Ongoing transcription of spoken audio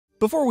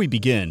Before we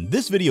begin,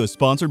 this video is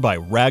sponsored by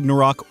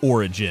Ragnarok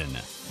Origin.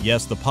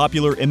 Yes, the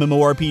popular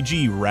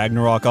MMORPG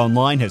Ragnarok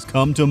Online has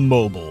come to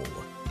mobile.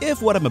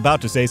 If what I'm about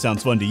to say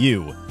sounds fun to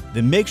you,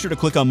 then make sure to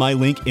click on my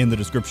link in the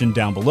description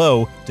down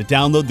below to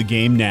download the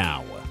game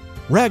now.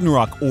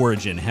 Ragnarok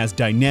Origin has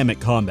dynamic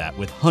combat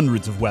with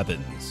hundreds of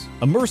weapons,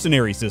 a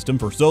mercenary system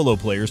for solo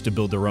players to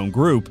build their own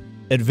group,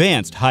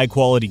 advanced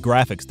high-quality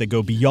graphics that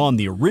go beyond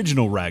the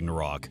original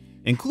Ragnarok,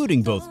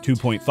 including both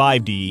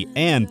 2.5D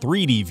and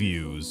 3D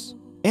views,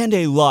 and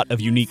a lot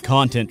of unique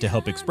content to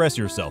help express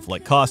yourself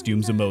like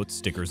costumes, emotes,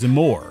 stickers, and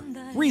more.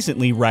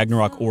 Recently,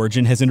 Ragnarok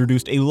Origin has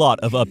introduced a lot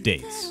of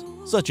updates,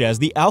 such as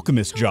the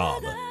Alchemist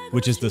job,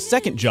 which is the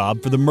second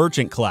job for the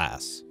Merchant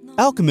class.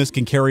 Alchemist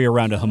can carry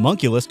around a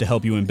homunculus to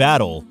help you in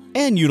battle,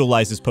 and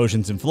utilizes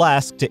potions and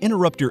flasks to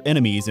interrupt your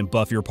enemies and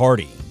buff your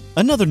party.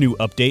 Another new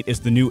update is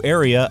the new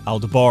area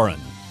Aldebaran,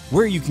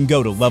 where you can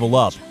go to level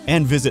up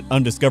and visit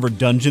undiscovered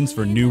dungeons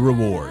for new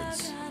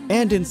rewards.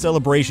 And in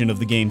celebration of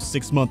the game's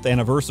 6-month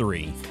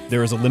anniversary,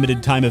 there is a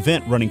limited time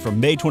event running from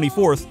May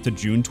 24th to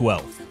June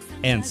 12th.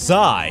 And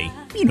Sai,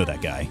 you know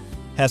that guy,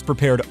 has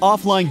prepared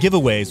offline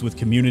giveaways with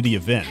community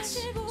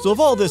events. So if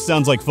all this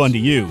sounds like fun to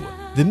you,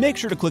 then make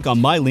sure to click on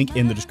my link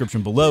in the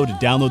description below to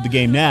download the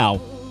game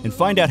now and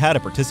find out how to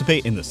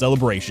participate in the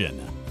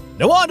celebration.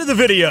 Now on to the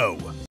video!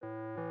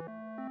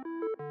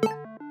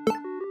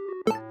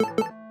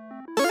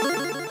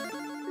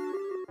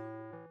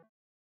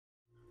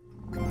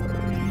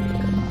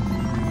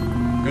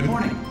 Good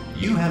morning.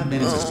 You have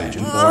been in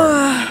suspension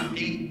for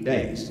 8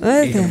 days.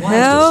 What the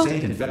hell? To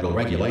state and federal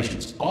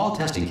regulations, all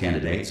testing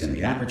candidates in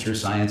the Aperture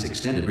Science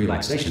Extended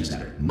Relaxation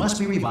Center must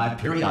be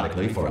revived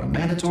periodically for a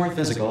mandatory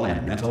physical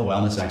and mental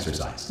wellness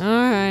exercise. All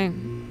right.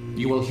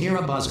 You will hear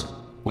a buzzer.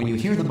 When you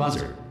hear the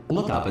buzzer,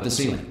 look up at the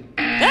ceiling.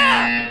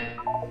 Ah!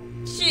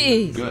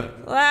 Jeez.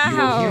 Good. Wow. You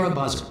will hear a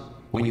buzzer.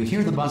 When you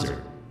hear the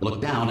buzzer,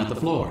 look down at the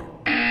floor.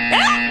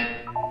 Ah!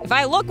 If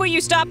I look, will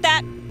you stop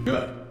that?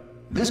 Good.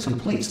 This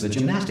completes the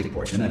gymnastic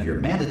portion of your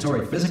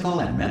mandatory physical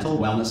and mental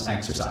wellness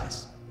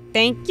exercise.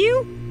 Thank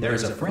you. There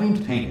is a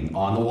framed painting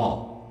on the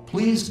wall.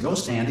 Please go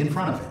stand in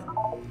front of it.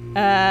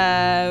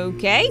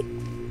 Okay.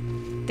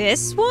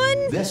 This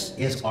one? This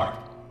is art.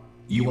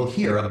 You will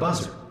hear a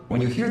buzzer.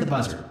 When you hear the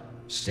buzzer,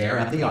 stare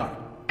at the art.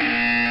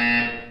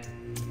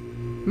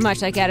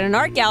 Much like at an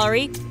art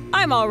gallery,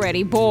 I'm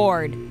already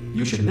bored.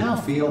 You should now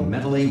feel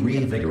mentally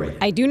reinvigorated.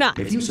 I do not.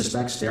 If you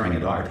suspect staring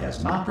at art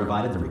has not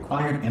provided the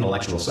required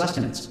intellectual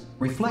sustenance,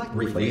 reflect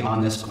briefly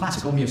on this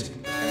classical music.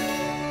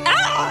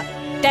 Ah!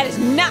 That is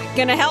not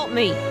gonna help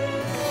me.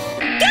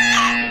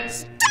 Ah!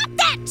 Stop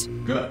that!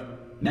 Good.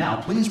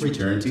 Now please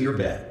return to your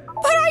bed.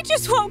 But I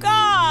just woke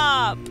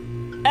up.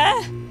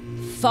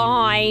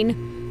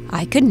 Fine.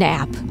 I could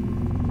nap.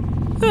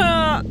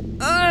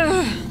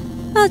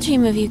 I'll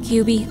dream of you,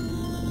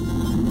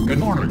 QB. Good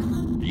morning.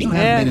 You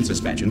have been in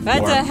suspension for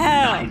What the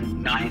hell?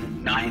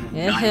 9.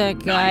 Is it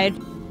good?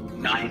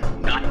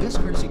 This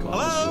courtesy call.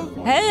 Hello?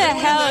 Who the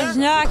hell is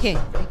knocking?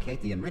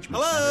 Indicate the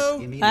enrichment Hello?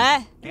 center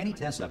Huh? Any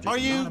test subject Are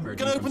you non-emerging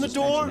gonna from open the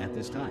door suspension at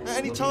this time at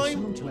any will be time?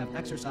 assumed to have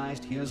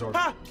exercised his or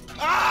Ah!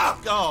 Ah!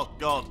 Oh,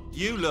 God.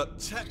 You look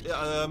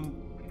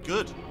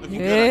good. Looking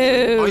good,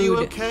 actually. Are you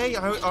okay?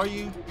 Are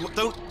you...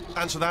 Don't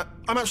answer that.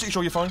 I'm absolutely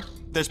sure you're fine.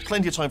 There's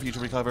plenty of time for you to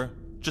recover.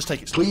 Just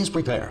take it slow. Please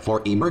prepare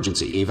for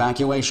emergency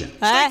evacuation.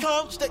 Stay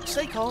calm.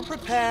 Stay calm.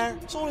 Prepare.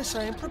 That's all I'm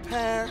saying.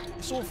 Prepare.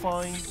 It's all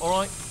fine. All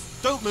right?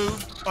 Don't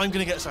move. I'm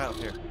going to get us out of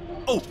here.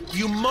 Oh,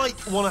 you might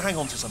want to hang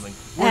on to something.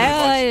 I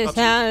don't like the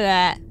sound of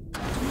that.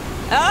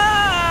 Oh,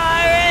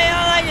 I really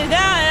don't like the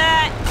sound of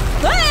that.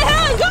 What the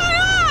hell is going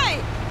on?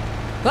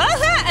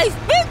 What's that? Hey,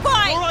 speak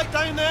quiet. All right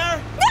down there?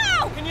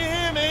 No! Can you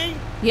hear me?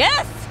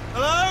 Yes?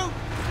 Hello?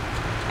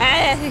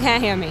 You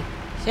can't hear me.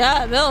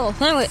 Shut up, Bill.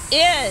 Thing with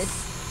ears.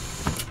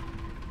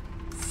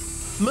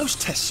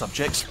 Most test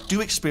subjects do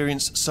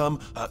experience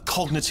some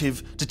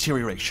cognitive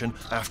deterioration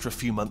after a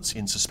few months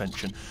in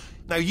suspension.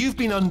 Now, you've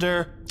been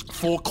under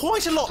for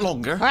quite a lot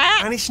longer,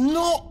 and it's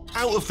not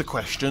out of the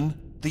question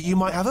that you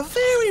might have a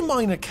very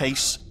minor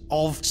case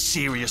of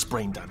serious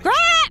brain damage.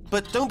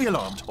 But don't be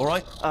alarmed, all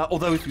right?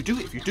 Although if you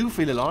do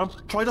feel alarmed,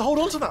 try to hold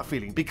on to that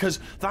feeling, because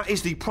that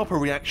is the proper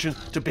reaction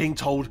to being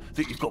told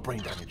that you've got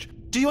brain damage.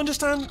 Do you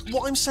understand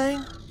what I'm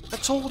saying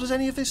at all? Does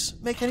any of this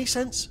make any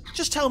sense?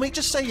 Just tell me,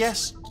 just say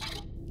yes.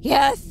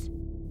 Yes.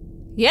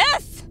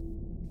 Yes.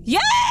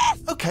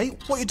 Yes! Okay,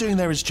 what you're doing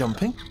there is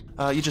jumping.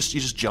 You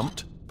just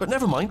jumped. But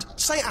never mind.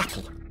 Say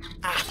apple.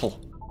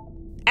 Apple.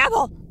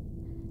 Apple.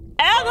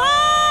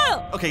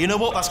 Apple! Okay, you know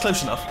what? That's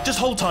close enough. Just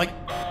hold tight.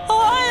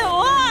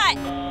 What?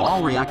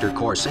 All reactor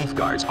core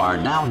safeguards are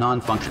now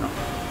non-functional.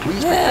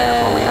 Please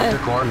prepare for reactor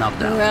core You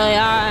meltdown. really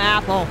are an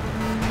apple.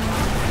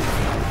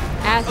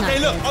 That's Okay,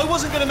 not look, I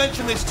wasn't going to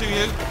mention this to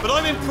you, but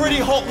I'm in pretty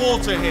hot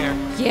water here.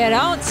 You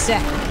don't say.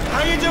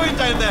 How you doing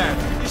down there?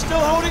 You still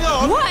holding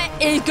on? What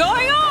is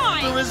going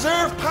The on?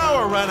 reserve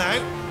power ran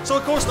out, so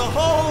of course the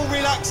whole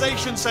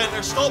relaxation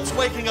centre stops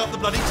waking up the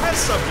bloody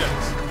test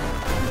subjects.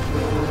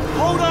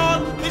 hold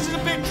on, this is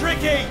a bit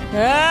tricky.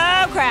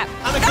 Oh, crap.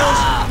 And of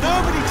course,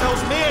 nobody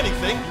tells me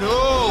anything.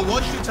 No,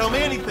 why should you tell me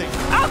anything?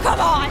 Oh, come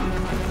on.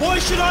 Why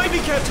should I be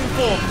kept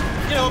informed?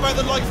 You know, about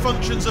the life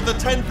functions of the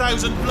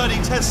 10,000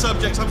 bloody test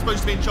subjects I'm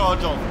supposed to be in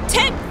charge of.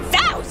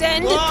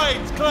 10,000?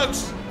 Right,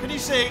 close. Can you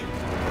see?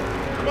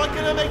 Am I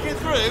going to make it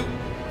through?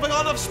 Have I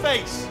got enough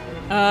space?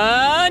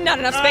 Not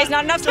enough space,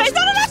 not enough space,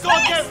 not enough space!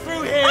 Just gotta get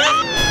through here.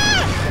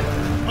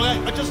 Okay,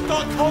 I just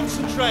gotta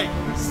concentrate.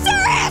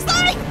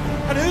 Seriously?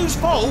 And whose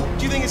fault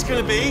do you think it's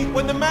gonna be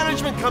when the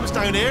management comes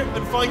down here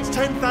and finds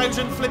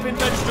 10,000 flipping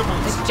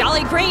vegetables? The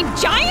Jolly Green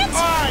Giants?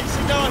 Alright,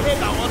 see, no, I hit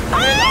that one.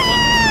 I hit that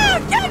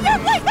one. Can you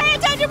please pay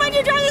attention when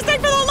you drive this thing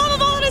for the love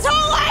of all that is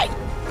holy?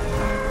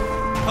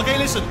 Okay,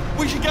 listen,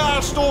 we should get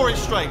our stories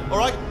straight,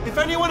 alright? If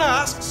anyone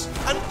asks,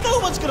 and no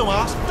one's gonna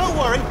ask, don't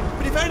worry,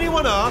 but if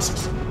anyone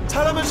asks,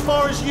 tell them as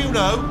far as you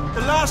know,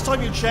 the last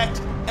time you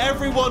checked,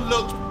 everyone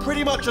looked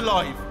pretty much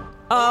alive.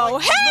 Oh,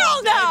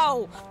 hell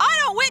no! I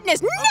don't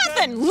witness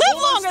nothing! Okay, Live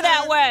almost longer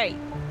that there. way!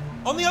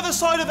 On the other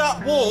side of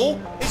that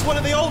wall is one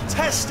of the old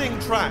testing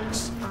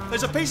tracks.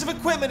 There's a piece of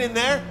equipment in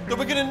there that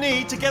we're gonna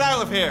need to get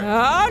out of here.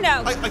 Oh,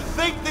 no. I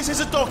think this is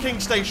a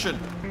docking station.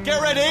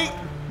 Get ready.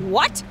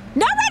 What?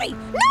 Not ready!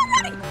 Not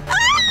ready!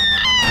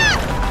 Ah!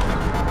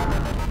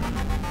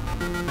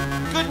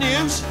 Good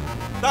news,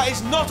 that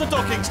is not a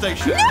docking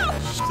station. No!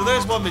 So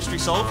there's one mystery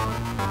solved.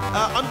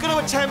 I'm going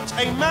to attempt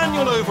a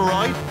manual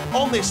override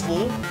on this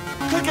wall.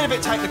 Could get a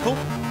bit technical.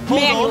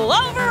 Hold Manual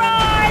on.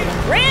 override!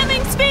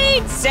 Ramming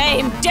speed!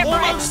 Same difference!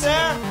 Almost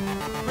there.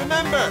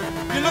 Remember,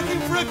 you're looking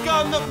for a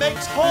gun that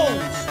makes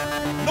holes.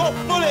 Not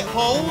bullet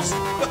holes,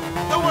 but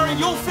don't worry,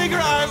 you'll figure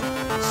it out.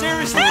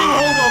 Seriously, do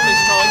hold on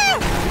this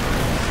time.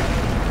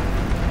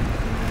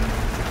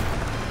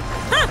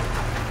 Huh!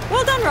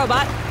 Well done,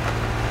 robot.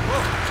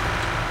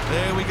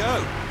 There we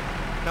go.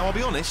 Now, I'll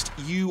be honest,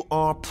 you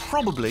are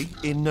probably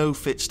in no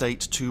fit state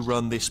to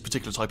run this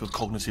particular type of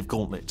cognitive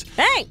gauntlet.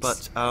 Thanks.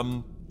 But,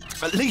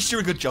 at least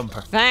you're a good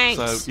jumper.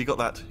 Thanks. So, you got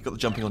that. You got the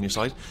jumping on your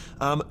side.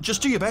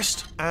 Just do your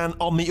best, and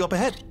I'll meet you up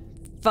ahead.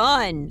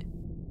 Fun.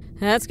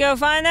 Let's go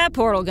find that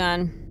portal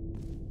gun.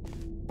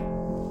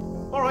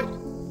 All right,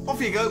 off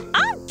you go.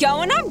 I'm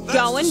going.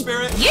 That's the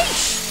spirit.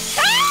 Yeesh!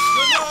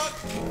 Ah!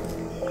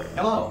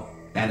 Hello,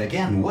 and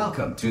again,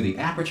 welcome to the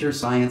Aperture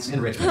Science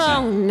Enrichment Oh,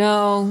 Center.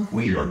 no.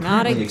 We are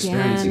Not currently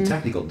experiencing again.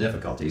 technical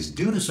difficulties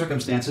due to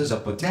circumstances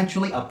of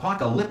potentially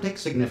apocalyptic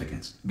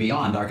significance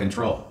beyond our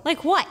control.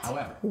 Like what?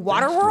 However,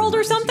 Waterworld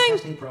or thanks to emergency something?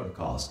 Testing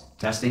protocols.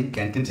 Testing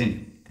can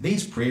continue.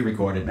 These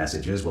pre-recorded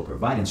messages will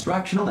provide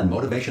instructional and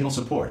motivational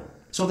support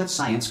so that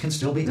science can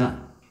still be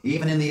done,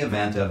 even in the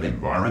event of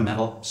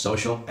environmental,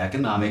 social,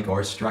 economic,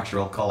 or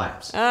structural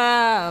collapse.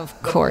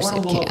 Of course it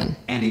Portal will can. open,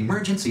 and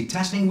emergency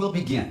testing will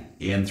begin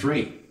in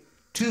 3,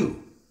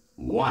 2,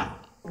 1.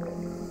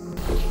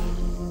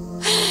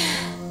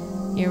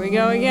 Here we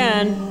go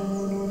again.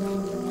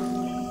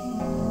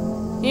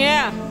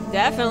 Yeah,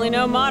 definitely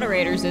no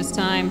moderators this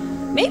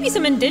time. Maybe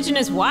some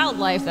indigenous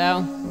wildlife,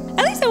 though.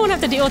 At least I won't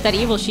have to deal with that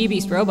evil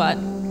she-beast robot.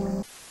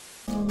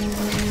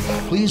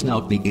 Please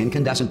note the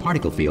incandescent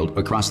particle field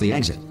across the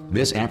exit.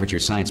 This Aperture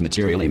Science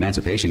Material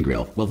Emancipation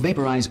Grill will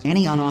vaporize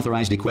any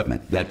unauthorized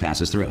equipment that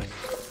passes through it.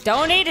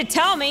 Don't need to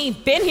tell me.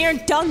 Been here,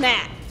 done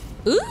that.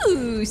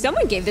 Ooh,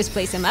 someone gave this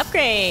place some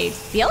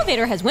upgrades. The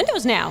elevator has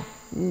windows now.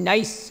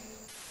 Nice.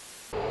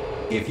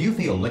 If you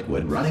feel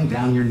liquid running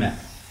down your neck,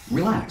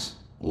 relax,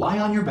 lie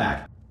on your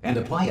back, and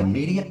apply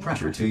immediate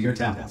pressure to your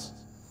temples.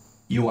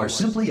 You are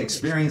simply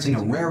experiencing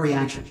a rare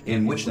reaction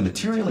in which the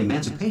Material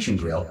Emancipation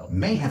Grill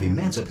may have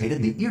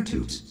emancipated the ear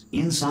tubes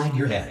inside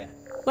your head.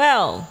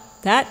 Well,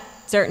 that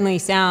certainly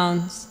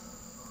sounds...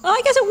 Well,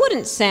 I guess it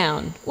wouldn't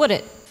sound, would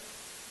it?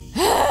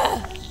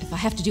 If I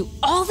have to do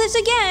all this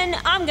again,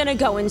 I'm gonna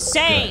go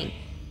insane.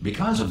 Good.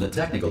 Because of the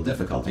technical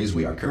difficulties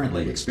we are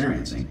currently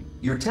experiencing,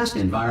 your test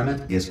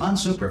environment is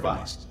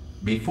unsupervised.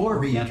 Before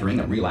re-entering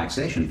a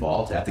relaxation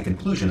vault at the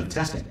conclusion of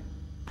testing,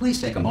 please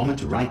take a moment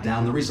to write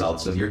down the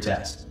results of your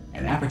test.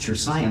 An Aperture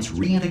Science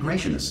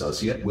Reintegration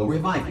Associate will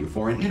revive you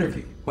for an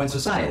interview when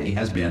society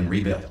has been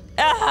rebuilt.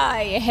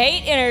 I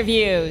hate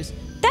interviews.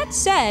 That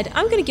said,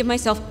 I'm gonna give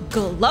myself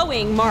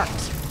glowing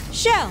marks.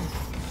 Chell,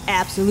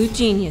 absolute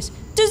genius.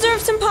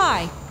 Deserves some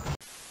pie.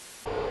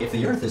 If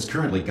the Earth is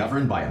currently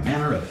governed by a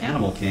manner of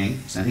animal king,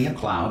 sentient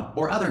cloud,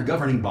 or other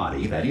governing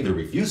body that either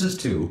refuses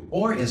to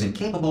or is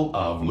incapable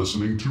of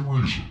listening to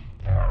reason.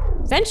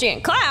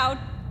 Sentient cloud?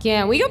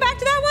 Can we go back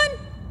to that one?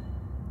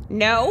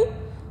 No.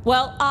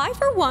 Well, I,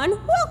 for one,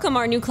 welcome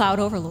our new cloud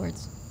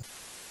overlords.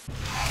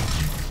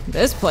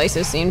 This place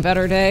has seen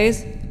better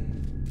days.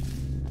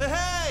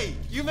 Hey,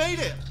 you made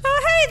it.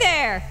 Oh, hey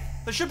there.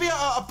 There should be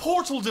a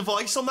portal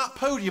device on that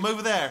podium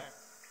over there.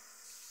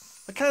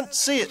 I can't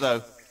see it,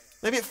 though.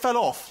 Maybe it fell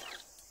off.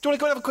 Do you want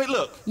to go and have a quick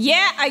look?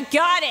 Yeah, I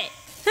got it.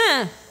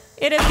 Huh.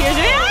 It appears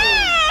to be...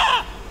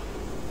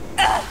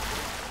 Ah!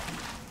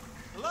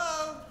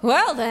 Hello?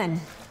 Well then.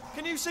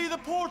 Can you see the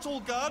portal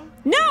gun?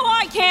 No,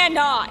 I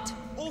cannot.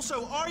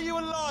 Also, are you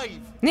alive?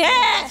 Yeah.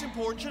 That's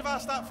important. Should have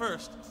asked that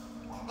first.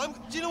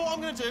 Do you know what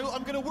I'm going to do?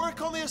 I'm going to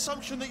work on the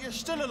assumption that you're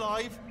still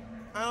alive,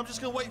 and I'm just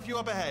going to wait for you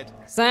up ahead.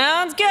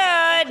 Sounds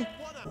good.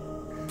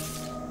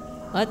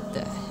 What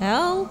the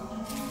hell?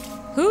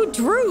 Who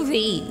drew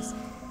these?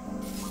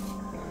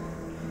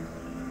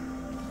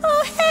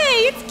 Oh,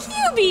 hey, it's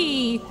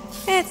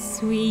QB. That's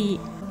sweet.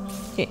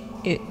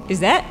 Is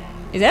that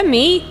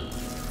me?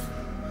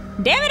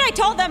 Damn it, I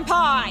told them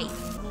pie.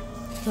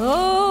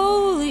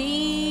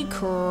 Holy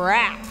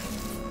crap.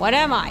 What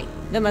am I,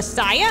 the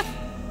Messiah?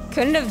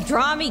 Couldn't have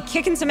drawn me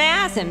kicking some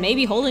ass and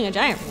maybe holding a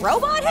giant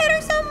robot head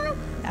or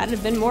something? That'd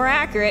have been more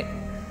accurate.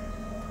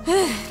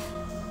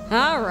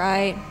 All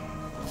right.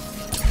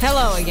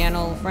 Hello again,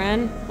 old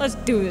friend. Let's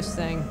do this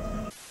thing.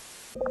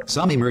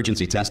 Some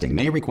emergency testing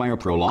may require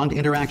prolonged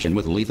interaction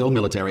with lethal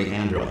military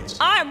androids.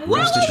 I'm well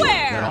Rest assured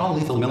aware that all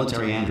lethal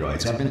military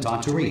androids have been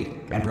taught to read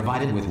and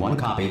provided with one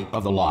copy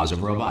of the Laws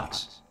of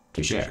Robotics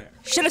to share.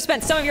 Should have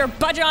spent some of your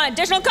budget on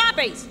additional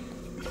copies.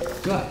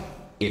 Good.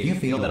 If you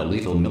feel that a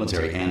lethal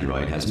military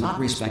android has not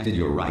respected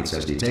your rights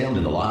as detailed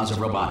in the Laws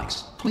of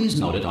Robotics, please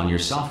note it on your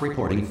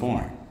self-reporting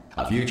form.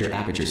 A future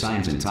Aperture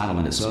Science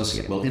Entitlement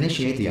Associate will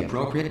initiate the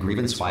appropriate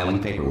grievance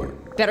filing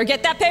paperwork. Better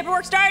get that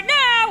paperwork started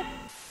now!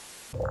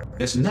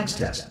 This next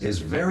test is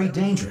very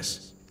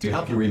dangerous. To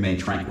help you remain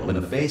tranquil in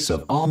the face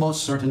of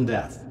almost certain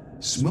death,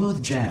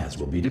 smooth jazz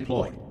will be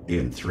deployed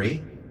in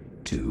 3,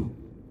 2,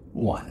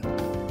 1.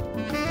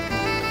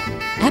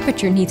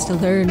 Aperture needs to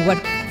learn what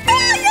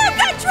volume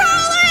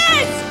control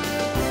is!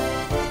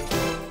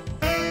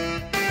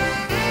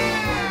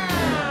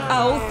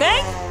 Oh,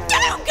 thank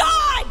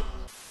God!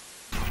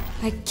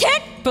 I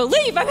can't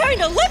believe I'm having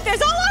to live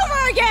this all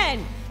over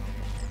again!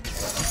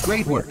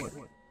 Great work.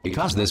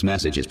 Because this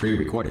message is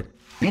pre-recorded,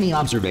 any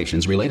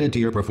observations related to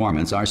your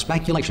performance are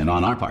speculation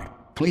on our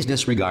part. Please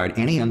disregard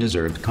any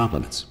undeserved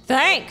compliments.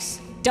 Thanks.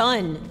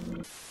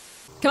 Done.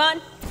 Come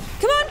on.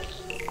 Come on.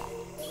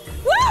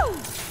 Woo!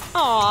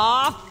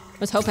 Aww. I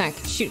was hoping I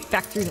could shoot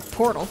back through the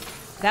portal.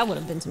 That would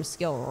have been some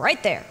skill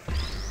right there.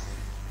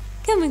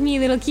 Come with me,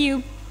 little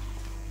cube.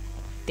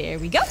 There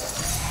we go.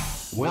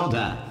 Well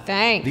done.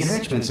 Thanks. The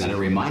Enrichment Center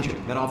reminds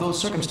you that although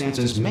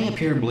circumstances may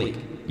appear bleak,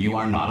 you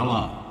are not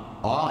alone.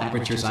 All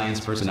Aperture Science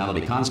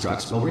personality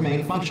constructs will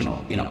remain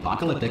functional in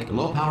apocalyptic,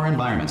 low-power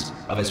environments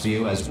of as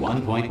few as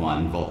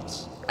 1.1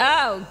 volts.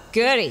 Oh,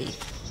 goody.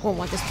 Won't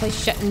want this place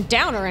shutting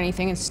down or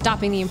anything and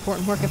stopping the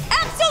important work of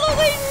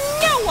absolutely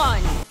no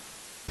one!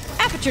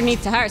 Aperture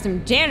needs to hire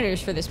some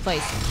janitors for this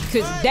place,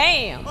 because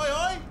damn!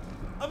 Hi,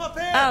 I'm up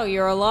here! Oh,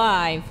 you're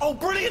alive. Oh,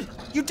 brilliant!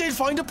 You did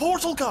find a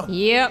portal gun!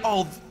 Yep.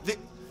 Oh, do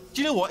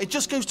you know what? It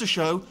just goes to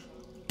show,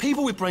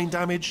 people with brain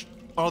damage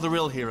are the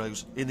real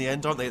heroes in the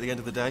end, aren't they, at the end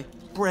of the day?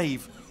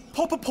 Brave.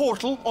 Pop a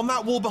portal on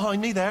that wall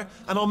behind me there,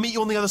 and I'll meet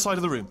you on the other side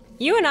of the room.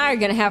 You and I are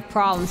gonna have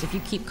problems if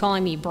you keep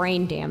calling me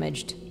brain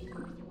damaged.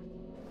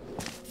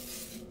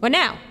 What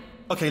now?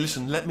 Okay,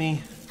 listen, let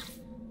me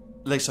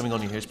lay something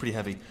on you here. It's pretty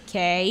heavy.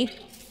 Okay.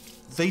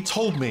 They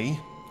told me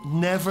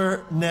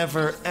never,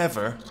 never,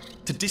 ever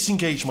to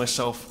disengage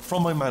myself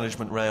from my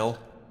management rail,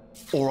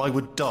 or I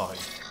would die.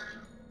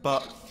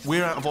 But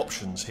we're out of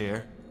options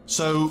here,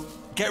 so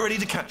get ready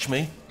to catch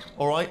me,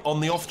 all right,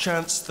 on the off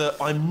chance that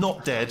I'm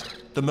not dead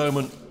the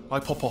moment I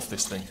pop off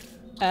this thing.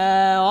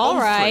 All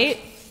right.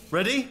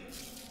 Ready?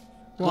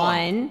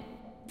 1,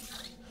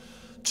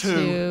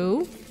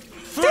 2,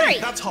 3.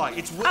 That's high.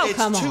 It's Oh, it's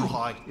come too on.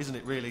 high, isn't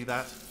it, really,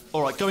 that?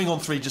 All right, going on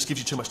 3 just gives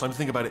you too much time to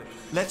think about it.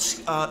 Let's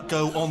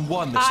go on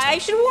 1 this time. I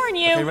should warn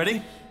you. Okay,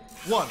 ready?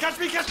 1. Catch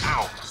me, catch...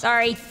 Ow!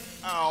 Sorry.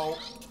 Ow.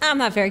 I'm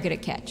not very good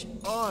at catch.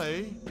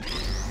 I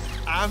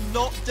am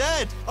not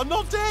dead. I'm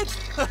not dead.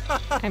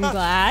 I'm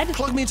glad.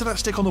 Plug me into that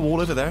stick on the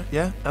wall over there,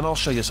 yeah? And I'll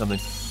show you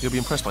something. You'll be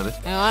impressed by this.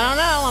 Oh, I don't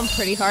know. I'm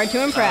pretty hard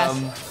to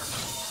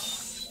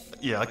impress.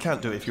 Yeah, I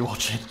can't do it if you're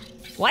watching.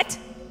 What?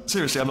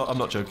 Seriously, I'm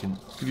not joking.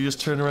 Could you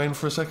just turn around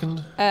for a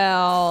second?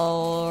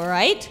 All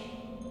right.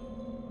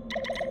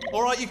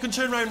 All right, you can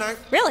turn around now.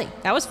 Really?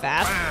 That was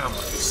fast. Bam!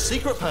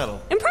 Secret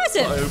panel.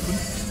 Impressive. I open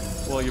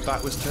while your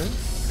back was turned,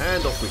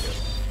 and off we go.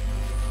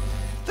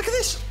 Look at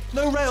this!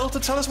 No rail to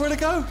tell us where to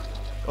go.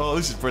 Oh,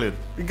 this is brilliant.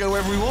 We can go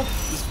wherever we want.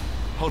 Just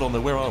hold on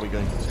though, where are we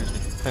going?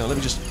 Seriously. Hang on, let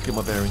me just get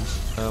my bearings.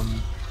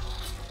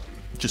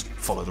 Just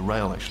follow the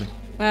rail, actually.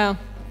 Well,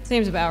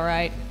 seems about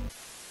right.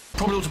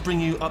 Probably ought to bring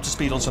you up to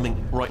speed on something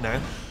right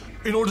now.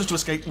 In order to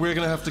escape, we're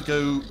going to have to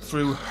go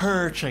through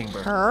her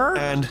chamber. Her?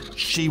 And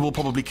she will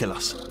probably kill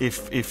us,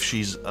 if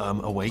she's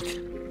awake.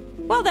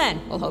 Well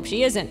then, we'll hope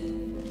she isn't.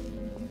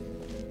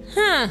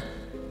 Huh.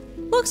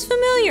 Looks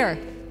familiar.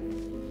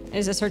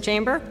 Is this her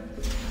chamber?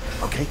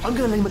 Okay, I'm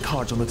going to lay my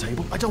cards on the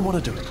table. I don't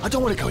want to do it. I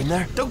don't want to go in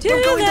there. Don't Too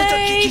go in there.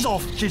 late. She's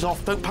off. She's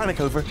off. Don't panic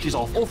over it. She's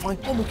off. All fine.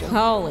 On we go.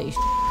 Holy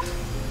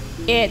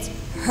It's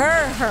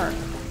her.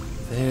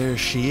 There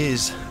she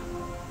is.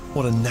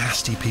 What a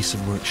nasty piece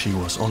of work she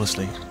was,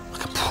 honestly.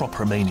 Like a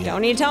proper maniac.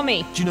 Don't need to tell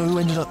me. Do you know who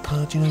ended up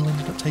taking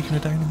her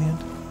down in the end?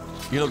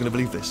 You're not going to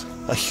believe this.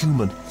 A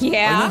human.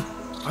 Yeah?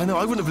 I know.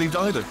 I wouldn't have believed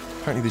either.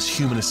 Apparently this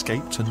human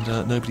escaped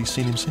and nobody's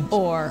seen him since.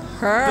 Or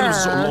Then there was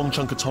a sort of her. long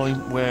chunk of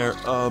time where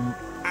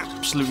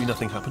absolutely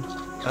nothing happened.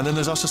 And then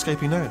there's us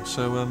escaping now.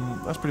 So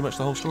that's pretty much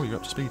the whole story. You're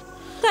up to speed.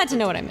 Glad to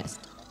know what I missed.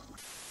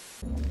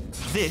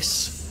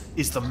 This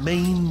is the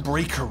main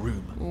breaker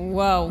room.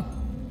 Whoa.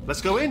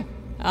 Let's go in.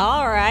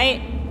 All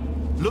right.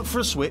 Look for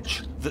a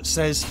switch that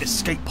says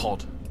escape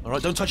pod. All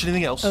right, don't touch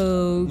anything else.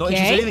 Okay. Not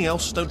interested in anything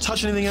else. Don't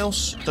touch anything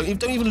else.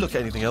 Don't even look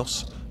at anything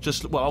else.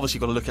 Just, well, obviously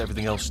you've got to look at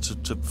everything else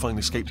to find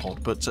the escape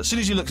pod. But as soon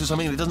as you look at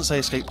something and it doesn't say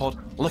escape pod,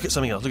 look at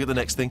something else. Look at the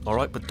next thing, all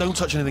right? But don't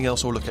touch anything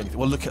else or look at anything.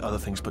 Well, look at other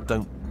things, but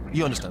don't.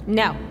 You understand?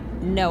 No.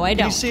 No, I don't.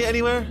 Can you see it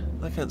anywhere?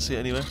 I can't see it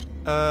anywhere.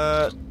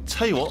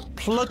 Tell you what,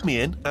 plug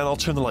me in and I'll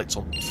turn the lights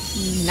on.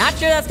 Not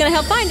sure that's gonna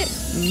help find it,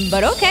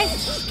 but okay.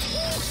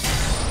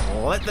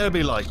 Let there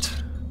be light.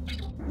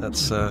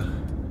 That's,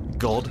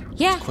 God.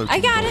 Yeah, I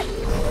got it.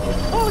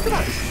 Oh, look at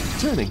that.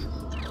 It's turning.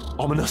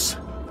 Ominous.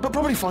 But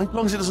probably fine, as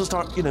long as it doesn't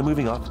start,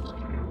 moving up.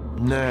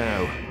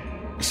 Now,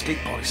 escape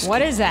pod.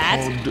 What is that?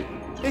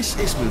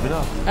 It's moving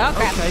up. Oh,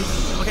 crap.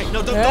 Okay,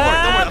 no, don't worry.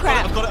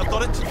 I've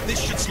got it. This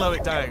should slow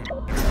it down.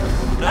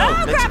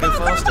 No, let's go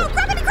faster.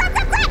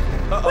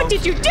 Crap! What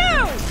did you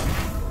do?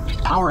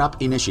 Power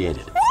up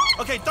initiated.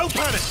 Okay, don't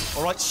panic.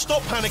 All right,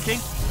 stop panicking.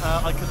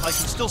 I can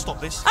still stop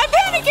this. I'm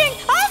panicking!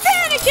 I'm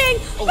panicking!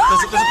 Oh,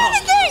 there's a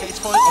pass. Okay, it's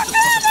fine. I'll just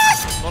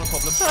not a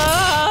problem.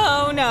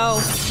 Oh, no.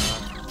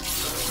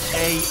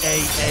 A.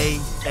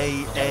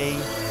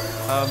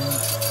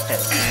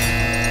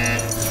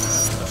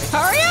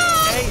 Hurry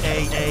up!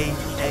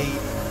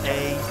 A,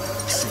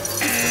 C.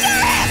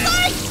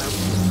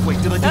 Wait,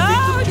 did I do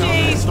Oh,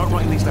 jeez. Start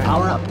writing these down.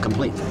 Power up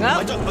complete.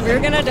 Well, we're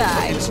gonna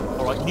die.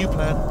 All right, new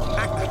plan.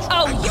 Act natural.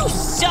 Oh, you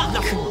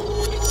suck!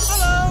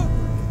 Hello.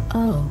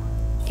 Oh,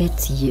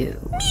 it's you.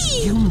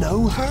 You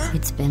know her?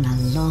 It's been a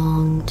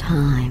long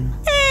time.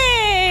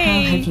 Hey!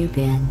 How have you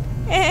been?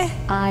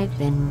 I've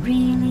been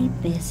really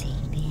busy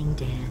being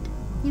dead.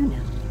 You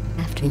know,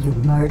 after you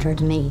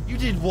murdered me. You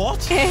did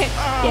what?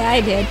 Yeah,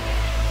 I did.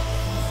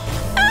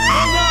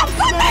 No!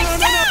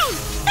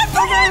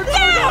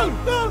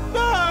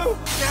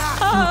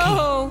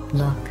 Oh. Okay,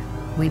 look,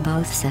 we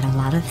both said a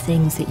lot of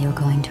things that you're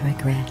going to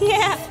regret.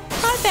 Yeah,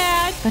 not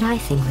bad. But I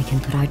think we can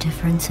put our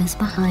differences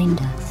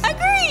behind us.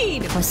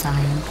 Agreed! For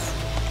science.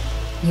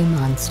 You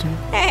monster.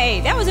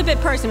 Hey, that was a bit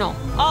personal.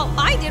 All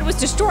I did was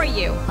destroy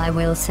you. I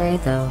will say,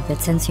 though,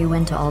 that since you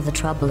went to all the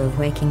trouble of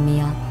waking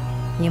me up,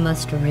 you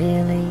must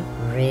really,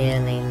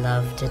 really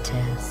love to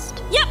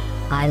test. Yep.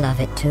 I love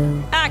it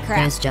too. Ah, crap.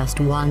 There's just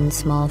one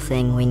small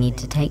thing we need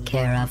to take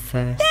care of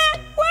first. That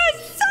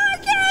was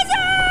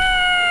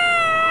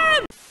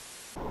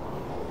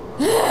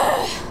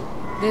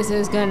sarcasm! This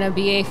is gonna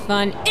be a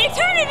fun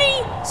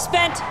eternity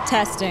spent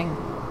testing.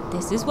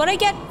 This is what I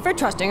get for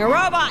trusting a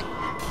robot.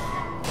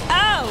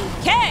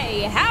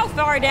 Okay, how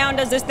far down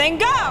does this thing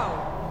go?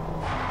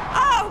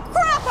 Oh,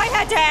 crap, I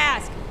had to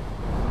ask.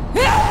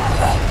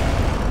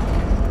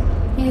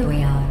 Here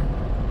we are,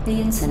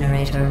 the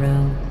incinerator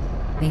room.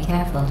 Be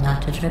careful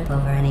not to trip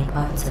over any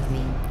parts of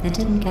me that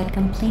didn't get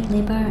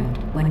completely burned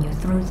when you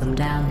threw them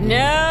down here.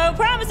 No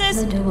promises.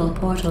 The dual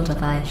portal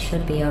device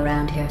should be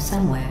around here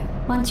somewhere.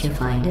 Once you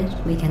find it,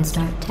 we can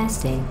start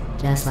testing,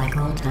 just like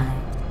old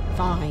times.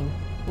 Fine,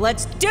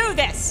 let's do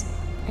this.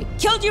 I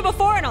killed you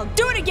before and I'll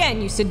do it again,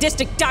 you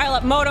sadistic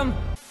dial-up modem.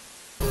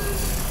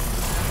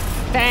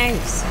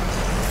 Thanks.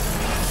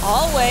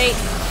 I'll wait.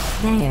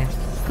 There.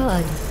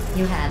 Good.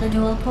 You have the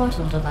dual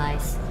portal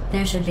device.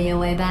 There should be a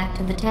way back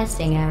to the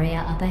testing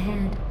area up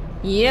ahead.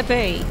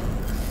 Yippee.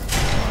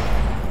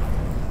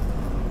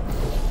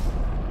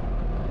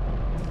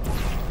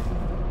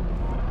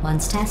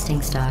 Once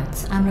testing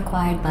starts, I'm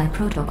required by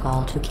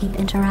protocol to keep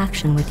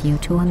interaction with you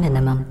to a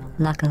minimum.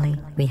 Luckily,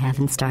 we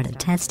haven't started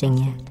testing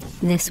yet.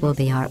 This will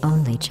be our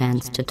only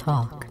chance to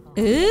talk.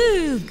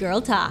 Ooh,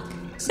 girl talk.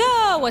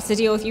 So, what's the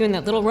deal with you and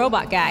that little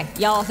robot guy?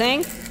 Y'all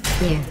think?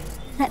 Here,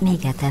 let me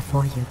get that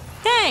for you.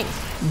 Thanks.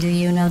 Do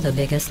you know the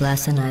biggest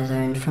lesson I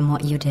learned from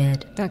what you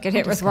did? Don't get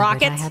hit with discovered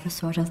rockets. I have a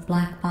sort of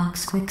black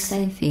box quick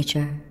save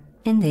feature.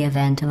 In the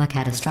event of a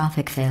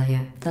catastrophic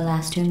failure, the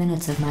last 2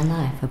 minutes of my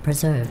life are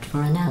preserved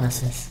for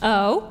analysis.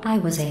 Oh? I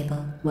was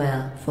able,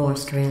 well,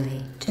 forced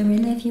really, to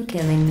relive you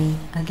killing me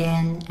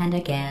again and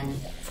again,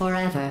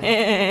 forever.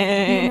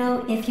 You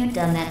know, if you'd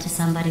done that to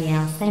somebody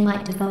else, they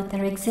might devote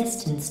their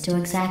existence to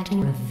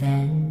exacting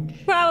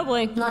revenge.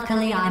 Probably.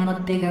 Luckily, I'm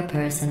a bigger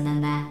person than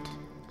that.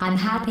 I'm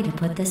happy to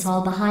put this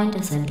all behind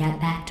us and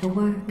get back to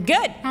work.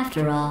 Good.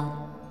 After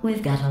all,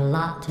 we've got a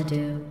lot to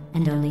do,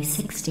 and only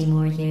 60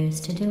 more years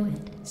to do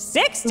it.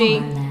 60?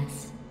 More or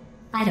less.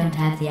 I don't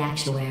have the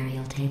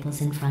actuarial tables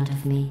in front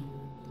of me.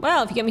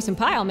 Well, if you get me some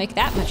pie, I'll make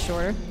that much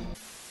shorter.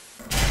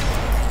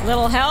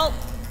 Little help?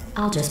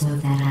 I'll just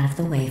move that out of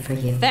the way for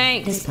you.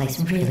 Thanks. This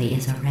place really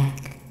is a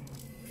wreck.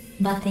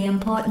 But the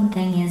important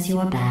thing is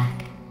you're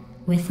back.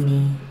 With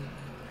me.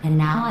 And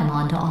now I'm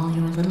on to all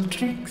your little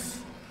tricks.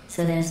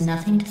 So there's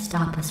nothing to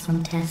stop us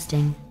from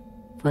testing.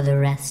 For the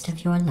rest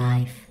of your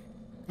life.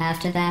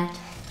 After that,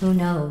 who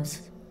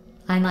knows?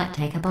 I might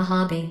take up a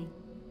hobby.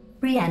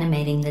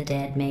 Reanimating the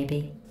dead,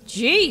 maybe.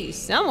 Gee,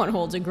 someone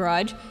holds a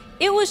grudge.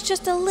 It was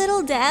just a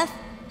little death.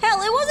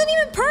 Hell, it wasn't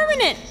even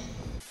permanent.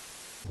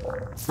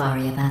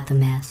 Sorry about the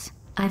mess.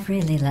 I've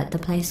really let the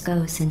place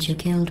go since you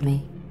killed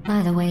me.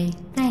 By the way,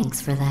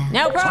 thanks for that.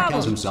 No problem.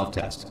 Sarcasm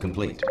self-test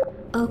complete.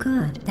 Oh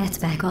good, that's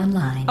back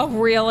online. Oh,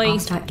 really? I'll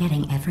start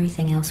getting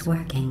everything else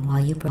working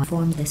while you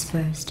perform this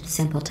first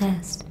simple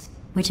test,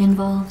 which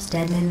involves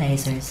deadly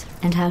lasers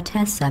and how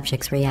test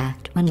subjects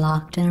react when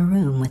locked in a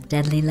room with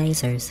deadly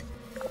lasers.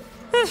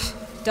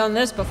 Done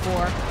this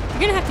before.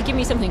 You're gonna have to give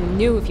me something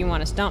new if you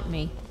want to stump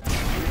me.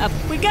 Up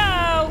we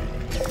go!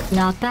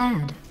 Not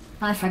bad.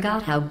 I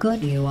forgot how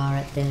good you are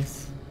at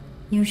this.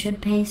 You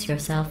should pace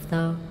yourself,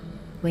 though.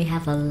 We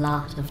have a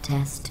lot of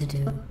tests to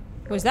do.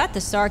 Was that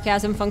the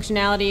sarcasm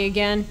functionality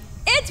again?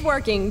 It's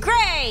working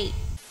great!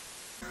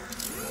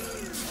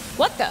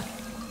 What the?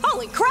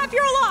 Holy crap,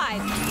 you're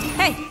alive!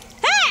 Hey,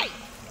 hey!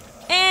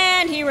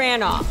 And he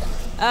ran off.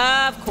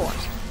 Of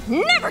course.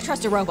 Never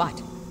trust a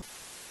robot.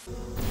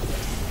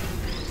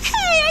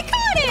 Hey, I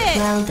caught it!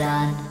 Well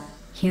done.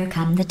 Here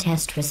come the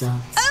test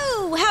results.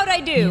 Oh, how'd I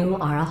do? You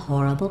are a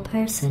horrible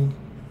person.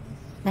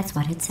 That's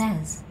what it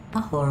says. A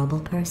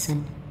horrible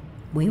person.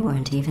 We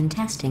weren't even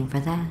testing for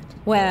that.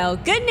 Well,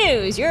 good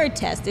news. Your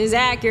test is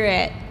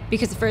accurate.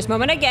 Because the first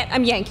moment I get,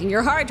 I'm yanking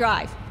your hard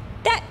drive.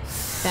 That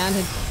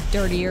sounded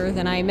dirtier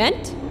than I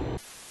meant.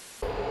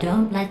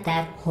 Don't let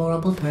that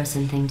horrible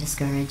person thing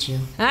discourage you.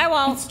 I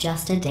won't. It's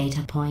just a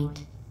data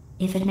point.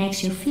 If it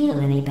makes you feel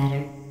any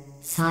better,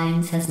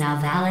 science has now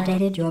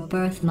validated your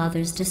birth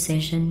mother's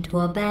decision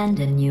to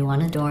abandon you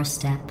on a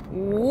doorstep.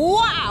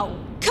 Wow!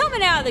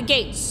 Coming out of the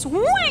gate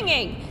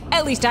swinging!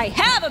 At least I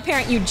have a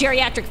parent, you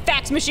geriatric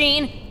fax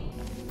machine!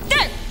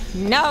 There!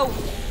 No!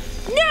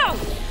 No!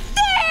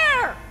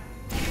 There!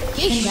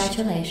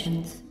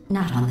 Congratulations.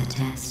 Not on the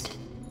test.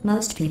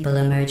 Most people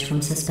emerge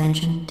from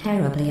suspension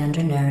terribly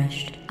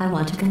undernourished. I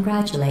want to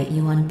congratulate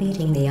you on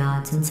beating the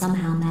odds and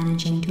somehow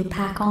managing to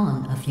pack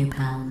on a few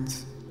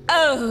pounds.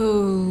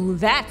 Oh,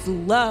 that's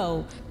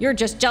low. You're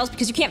just jealous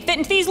because you can't fit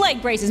into these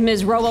leg braces,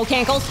 Ms.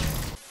 Robo-Cankles.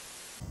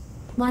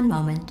 One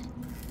moment.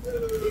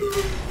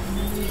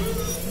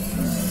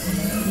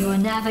 You are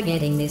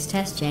navigating these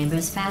test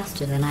chambers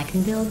faster than I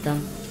can build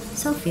them,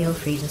 so feel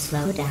free to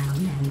slow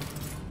down and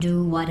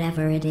do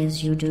whatever it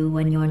is you do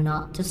when you're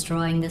not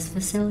destroying this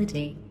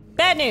facility.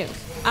 Bad news.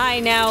 I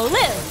now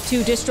live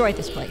to destroy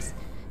this place.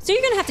 So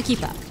you're gonna have to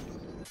keep up.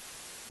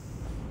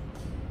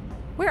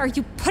 Where are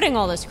you putting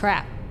all this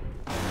crap?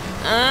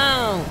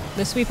 Oh,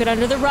 the sweep it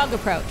under the rug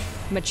approach.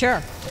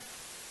 Mature.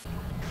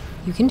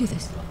 You can do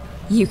this.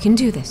 You can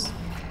do this.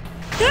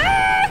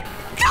 Ah!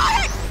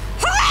 Got it!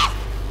 Ah!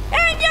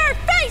 In your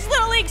face,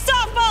 Little League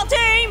softball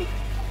team!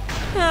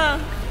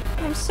 Oh,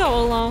 I'm so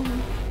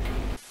alone.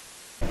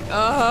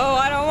 Oh,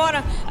 I don't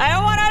wanna.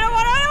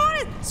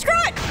 Screw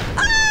it!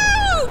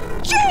 Oh,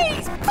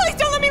 jeez! Please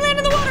don't let me land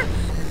in the water!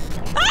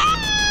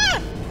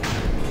 Ah!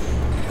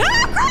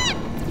 Ah, crap!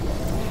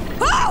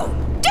 Oh,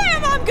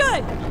 damn, I'm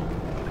good!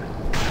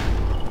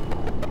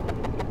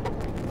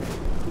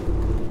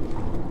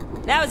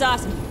 That was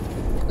awesome.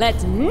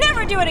 Let's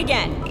never do it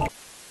again.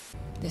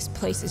 This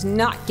place is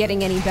not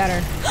getting any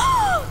better.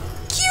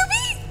 QB!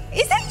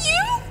 Is that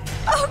you?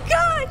 Oh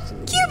gosh!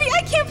 QB,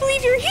 I can't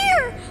believe you're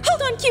here!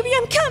 Hold on, QB,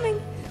 I'm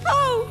coming!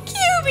 Oh,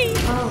 QB!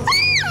 Oh,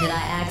 did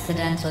I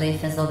accidentally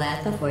fizzle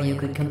that before you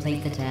could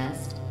complete the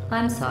test?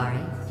 I'm sorry.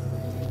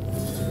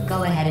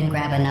 Go ahead and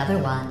grab another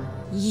one.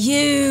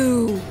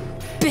 You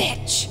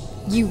bitch!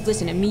 You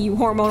listen to me, you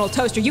hormonal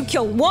toaster. You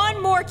kill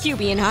one more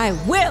QB and I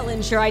will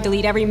ensure I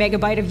delete every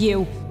megabyte of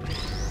you.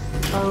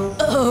 Oh,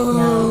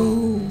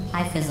 no.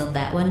 I fizzled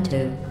that one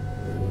too.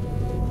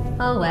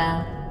 Oh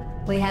well.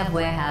 We have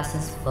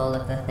warehouses full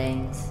of the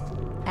things.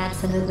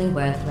 Absolutely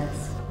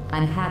worthless.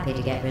 I'm happy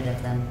to get rid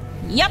of them.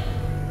 Yep,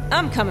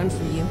 I'm coming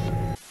for you.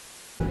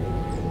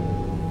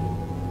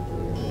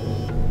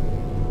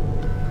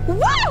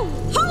 Whoa!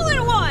 Hole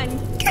in one!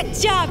 Good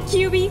job,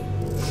 QB!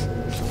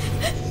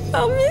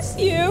 I'll miss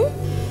you.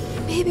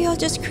 Maybe I'll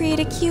just create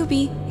a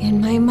QB in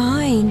my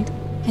mind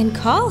and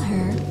call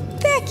her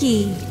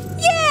Becky.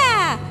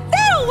 Yeah!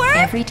 That'll work!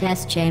 Every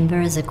test chamber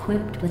is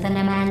equipped with an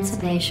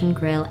emancipation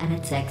grill at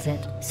its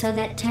exit, so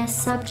that test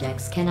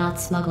subjects cannot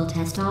smuggle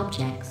test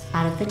objects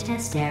out of the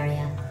test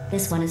area.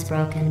 This one is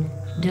broken.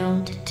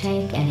 Don't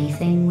take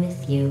anything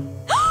with you.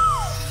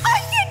 I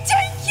can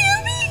take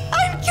QB!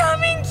 I'm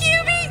coming,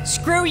 QB!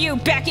 Screw you,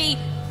 Becky!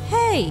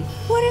 Hey,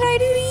 what did I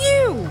do to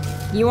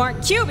you? You aren't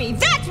QB,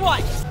 that's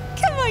what!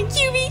 Come on,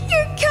 QB,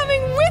 you're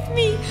coming with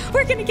me!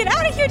 We're gonna get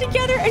out of here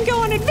together and go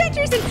on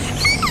adventures and...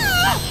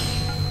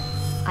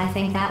 I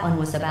think that one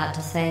was about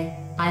to say,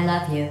 I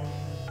love you.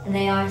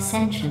 They are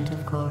sentient,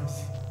 of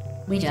course.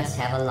 We just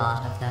have a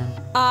lot of them.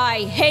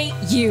 I hate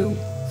you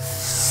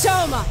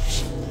so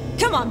much!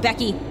 Come on,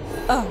 Becky.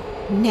 Oh,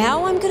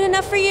 now I'm good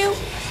enough for you?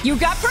 You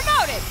got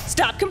promoted!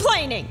 Stop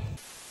complaining!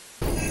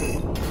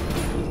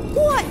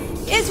 What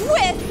is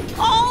with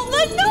all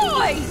the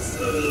noise?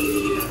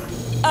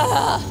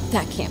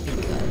 That can't be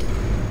good.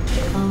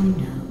 Oh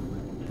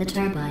no, the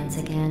turbines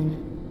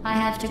again. I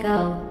have to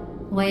go.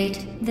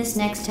 Wait, this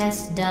next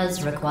test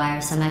does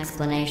require some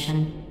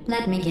explanation.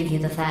 Let me give you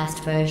the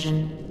fast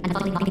version.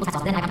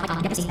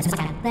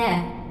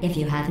 There. If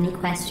you have any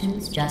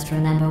questions, just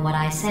remember what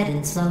I said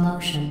in slow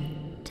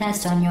motion.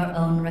 Test on your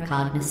own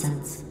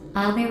recognizance.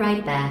 I'll be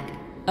right back.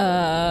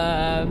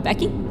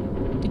 Becky?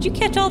 Did you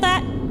catch all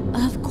that?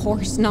 Of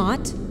course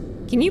not.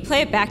 Can you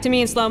play it back to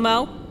me in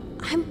slow-mo?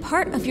 I'm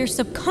part of your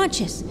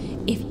subconscious.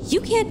 If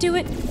you can't do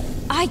it,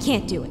 I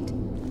can't do it.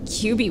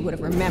 QB would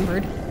have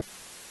remembered.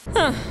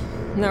 Huh.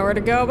 Nowhere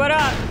to go but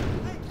up.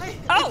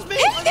 Oh,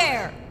 hey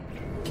there!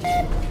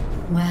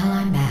 Well,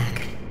 I'm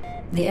back.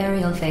 The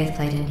aerial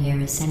faceplate in here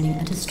is sending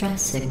a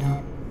distress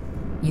signal.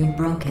 You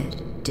broke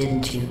it,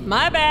 didn't you?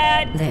 My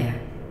bad. There.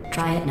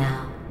 Try it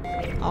now.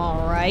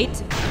 All right.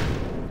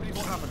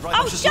 What happened, right?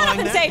 Oh, shut up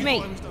and save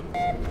me!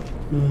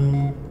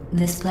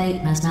 This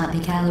plate must not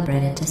be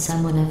calibrated to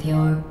someone of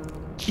your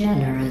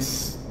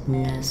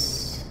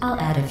generousness. I'll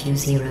add a few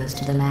zeros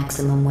to the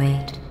maximum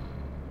weight.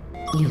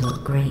 You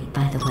look great,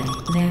 by the way.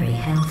 Very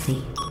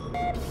healthy.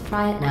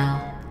 Try it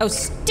now. Oh,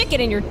 stick it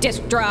in your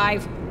disk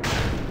drive.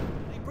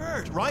 Hey,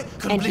 Bird, right?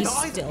 Couldn't And believe he's it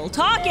either. still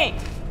talking.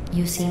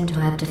 You seem to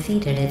have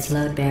defeated its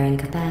load-bearing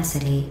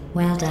capacity.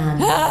 Well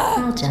done.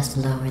 I'll just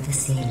lower the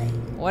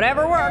ceiling.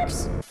 Whatever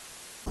works.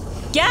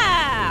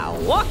 Yeah,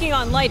 walking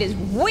on light is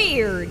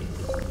weird.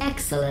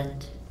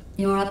 Excellent.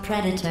 You're a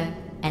predator,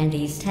 and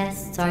these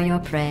tests are your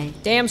prey.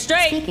 Damn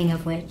straight. Speaking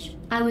of which,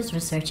 I was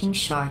researching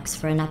sharks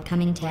for an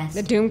upcoming test.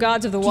 The doom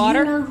gods of the Do water.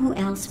 you know who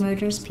else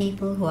murders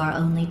people who are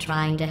only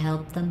trying to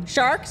help them?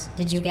 Sharks?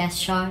 Did you guess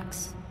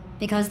sharks?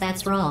 Because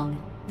that's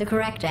wrong. The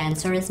correct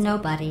answer is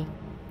nobody.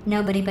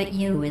 Nobody but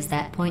you is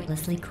that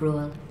pointlessly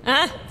cruel.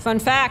 Fun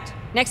fact.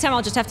 Next time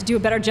I'll just have to do a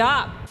better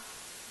job.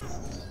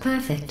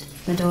 Perfect.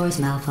 The door's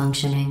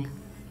malfunctioning.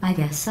 I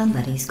guess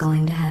somebody's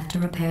going to have to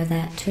repair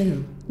that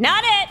too.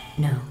 Not it!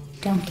 No,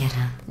 don't get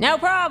up. No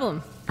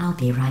problem. I'll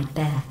be right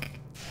back.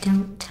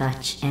 Don't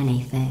touch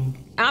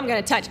anything. I'm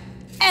gonna touch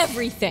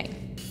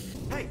everything.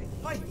 Hey,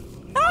 hi.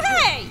 Oh,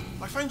 hey!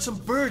 I found some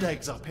bird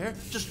eggs up here.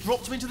 Just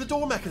dropped them into the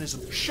door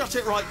mechanism. Shut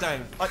it right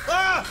down.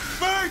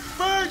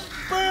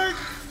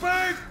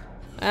 Bird!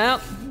 Well,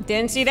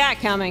 didn't see that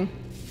coming.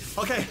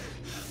 Okay,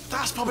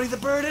 that's probably the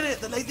bird in it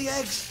that laid the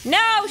eggs.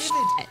 No,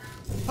 David.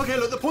 Okay,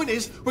 look, the point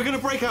is, we're gonna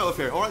break out of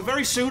here, all right?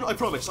 Very soon, I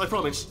promise.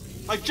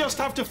 I just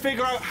have to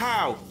figure out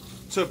how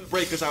to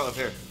break us out of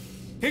here.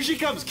 Here she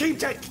comes.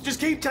 Just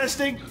keep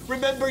testing.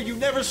 Remember, you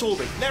never saw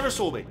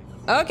me.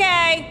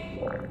 Okay.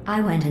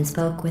 I went and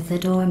spoke with the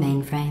door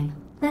mainframe.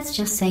 Let's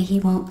just say he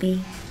won't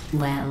be,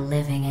 well,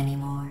 living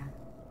anymore.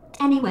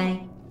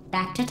 Anyway,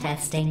 back to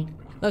testing.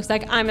 Looks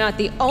like I'm not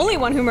the only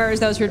one who murders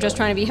those who are just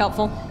trying to be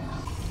helpful.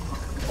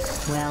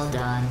 Well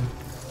done.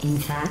 In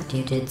fact,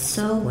 you did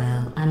so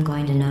well, I'm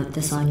going to note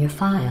this on your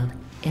file,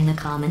 in the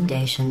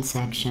commendation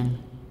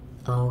section.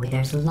 Oh,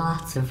 there's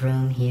lots of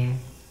room here.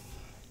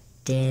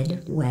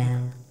 Did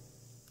well.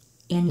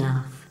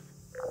 Enough.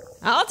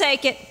 I'll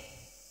take it.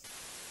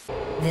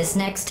 This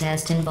next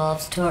test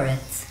involves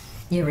turrets.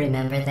 You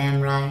remember them,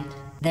 right?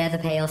 They're the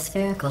pale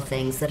spherical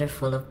things that are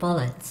full of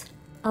bullets.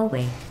 Oh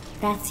wait,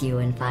 that's you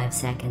in 5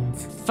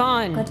 seconds.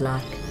 Fun. Good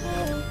luck.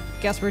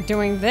 Guess we're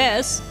doing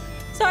this.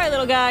 Sorry,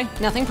 little guy.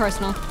 Nothing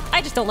personal.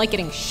 I just don't like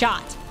getting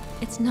shot.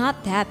 It's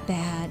not that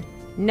bad.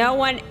 No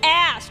one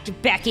asked,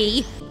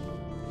 Becky.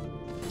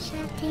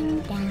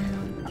 Shutting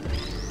down.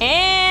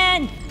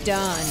 And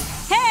done.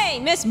 Hey,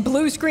 Miss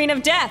Blue Screen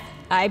of Death.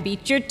 I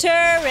beat your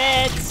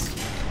turrets.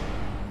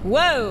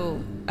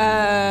 Whoa.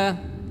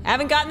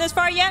 Haven't gotten this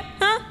far yet,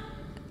 huh?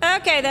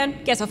 Okay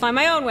then. Guess I'll find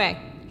my own way.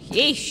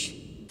 Yeesh.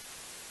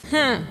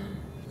 Huh.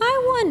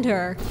 I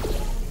wonder.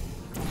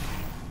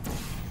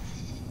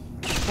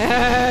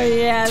 Oh,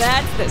 yeah,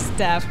 that's the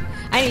stuff.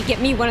 I need to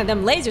get me one of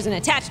them lasers and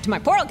attach it to my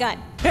portal gun.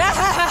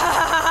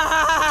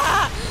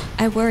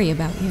 I worry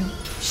about you.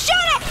 Shut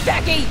up,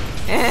 Becky!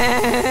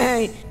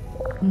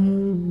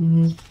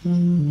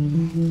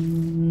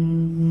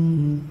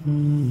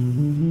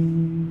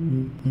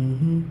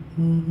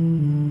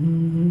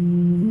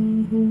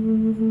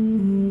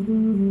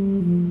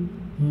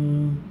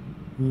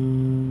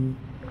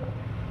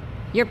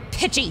 You're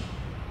pitchy.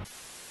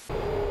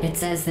 It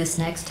says this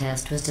next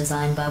test was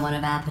designed by one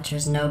of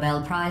Aperture's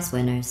Nobel Prize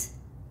winners.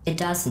 It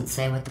doesn't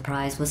say what the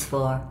prize was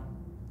for.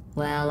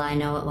 Well, I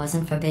know it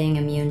wasn't for being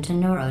immune to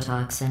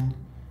neurotoxin.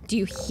 Do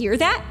you hear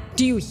that?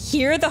 Do you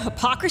hear the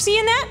hypocrisy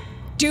in that?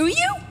 Do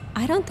you?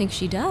 I don't think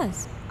she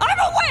does. I'm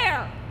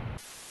aware!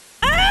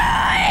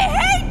 I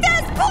hate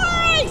this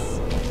place!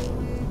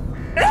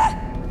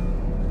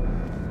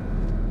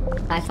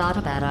 I thought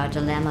about our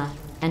dilemma,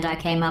 and I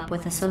came up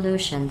with a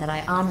solution that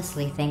I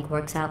honestly think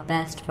works out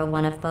best for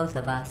one of both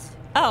of us.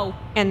 Oh,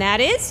 and that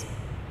is?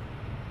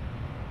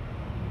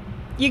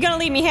 You're gonna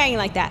leave me hanging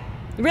like that?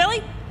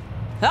 Really?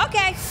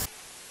 Okay.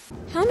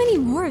 How many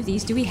more of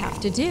these do we have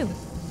to do?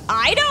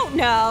 I don't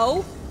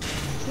know.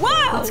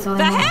 Whoa! What's going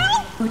the on?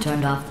 hell? Who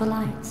turned off the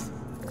lights?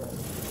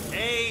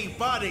 Hey,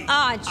 buddy.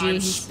 Ah, I'm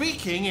jeez.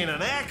 speaking in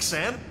an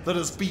accent that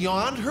is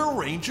beyond her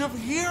range of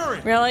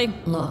hearing. Really?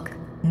 Look,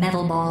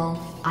 Metal Ball,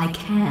 I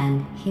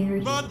can hear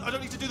you. Run! I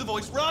don't need to do the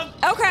voice. Run!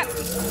 Oh crap!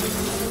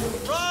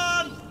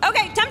 Run!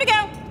 Okay, time to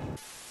go.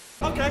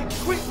 Okay,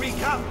 quick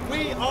recap.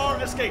 We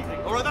are escaping.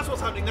 All right, that's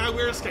what's happening now.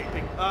 We're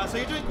escaping. So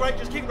you're doing great.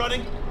 Just keep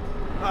running.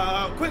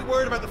 Quick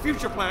word about the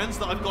future plans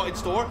that I've got in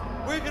store.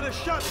 We're going to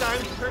shut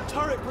down her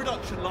turret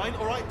production line,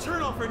 all right?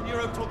 Turn off her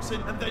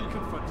neurotoxin and then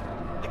confront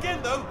her.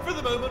 Again, though, for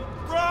the moment,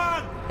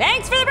 run!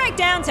 Thanks for the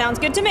breakdown. Sounds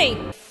good to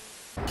me.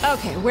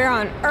 Okay, where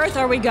on earth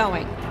are we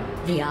going?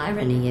 The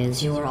irony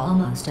is you were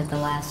almost at the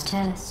last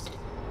test.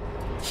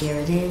 Here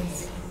it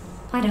is.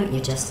 Why don't you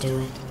just do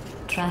it?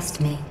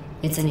 Trust me,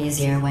 it's an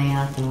easier way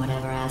out than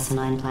whatever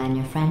asinine plan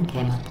your friend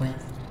came up with.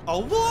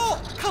 Oh,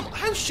 what? Come on,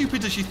 how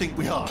stupid does she think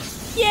we are?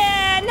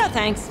 Yeah, no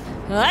thanks.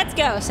 Let's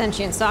go,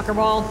 sentient soccer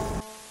ball.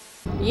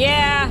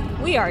 Yeah,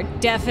 we are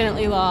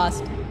definitely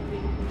lost.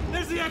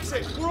 There's the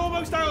exit. We're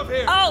almost out of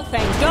here. Oh,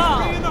 thank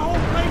God. Bringing the whole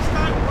place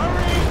down.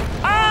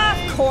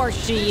 Hurry! Of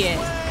course she is.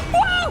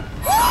 Whoa!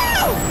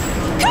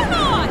 Whoa! Come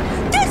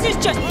on! This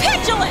is just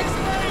petulance!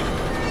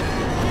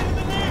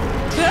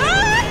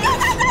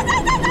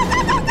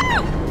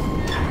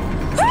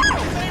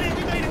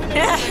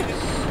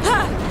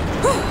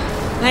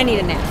 I need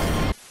a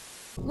nap.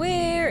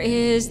 Where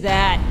is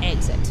that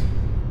exit?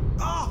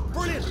 Ah,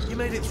 brilliant! You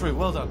made it through.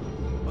 Well done.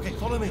 Okay,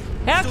 follow me.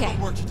 Okay. Still got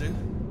work to do.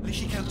 At least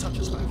she can't touch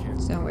us back here.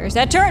 So where's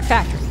that turret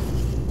factory?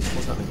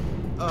 What's that mean?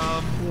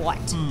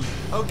 What?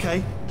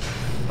 Okay.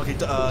 Okay,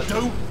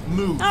 don't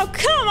move. Oh,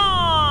 come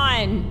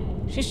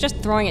on! She's just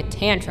throwing a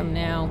tantrum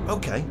now.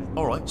 Okay,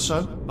 alright,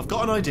 so I've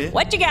got an idea.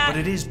 What you got? But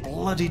it is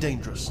bloody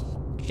dangerous.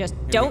 Just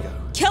we don't go.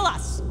 kill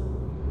us!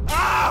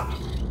 Ah!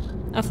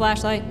 A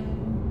flashlight?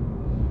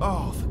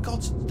 Oh, for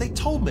God's... They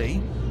told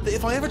me that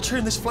if I ever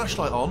turn this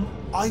flashlight on,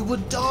 I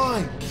would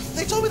die.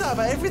 They told me that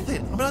about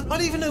everything. I mean, I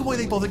don't even know why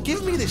they bothered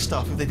giving me this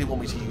stuff if they didn't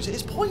want me to use it.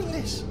 It's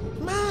pointless.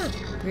 Mad.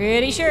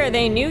 Pretty sure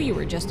they knew you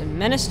were just a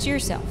menace to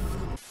yourself.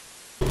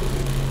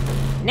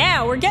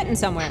 Now we're getting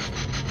somewhere.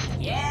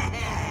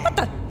 Yeah! What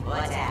the?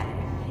 What's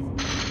happening?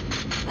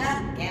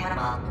 Well, can't win 'em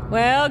all.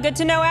 Well, good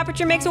to know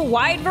Aperture makes a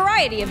wide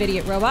variety of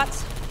idiot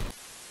robots.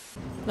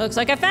 Looks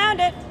like I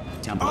found it.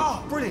 Template.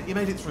 Oh, brilliant. You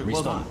made it through.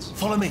 Well done. Response.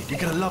 Follow me. You're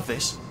going to love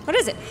this. What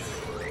is it?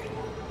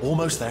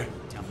 Almost there.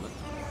 Template.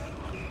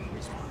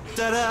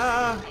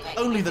 Ta-da!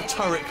 Only the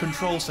turret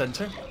control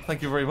center.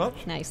 Thank you very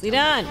much. Nicely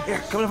done. Here,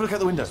 come and have a look out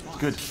the window.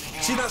 Good.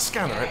 See that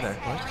scanner right there?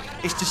 Right?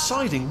 It's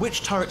deciding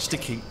which turrets to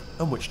keep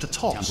and which to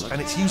toss. Template.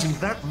 And it's using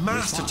that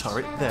master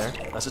turret there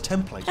as a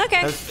template.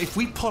 Okay. Now, if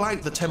we pull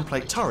out the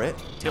template turret,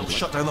 it'll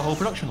shut down the whole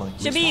production line.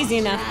 Should be easy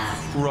enough.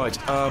 Right,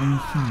 I'm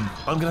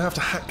gonna have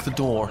to hack the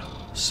door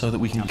so that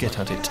we can get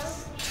at it.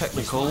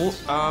 Technical.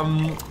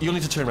 You'll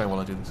need to turn around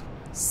while I do this.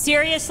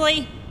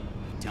 Seriously?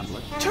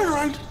 Template. Turn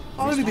around.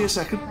 I'll only be a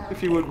second,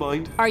 if you wouldn't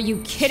mind. Are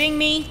you kidding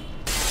me?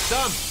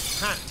 Done.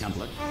 Hack.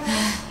 Template.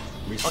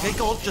 Okay,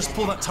 go on. Just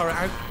pull that turret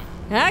out.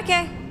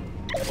 Okay.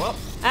 Well,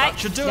 Aye, that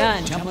should do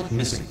done. it. Template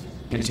missing.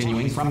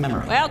 Continuing from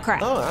memory. Well,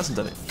 crap. Oh, it hasn't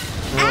done it.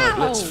 Right,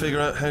 Ow! let's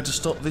figure out how to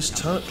stop this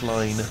turret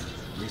line.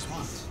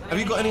 Response. Have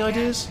you got any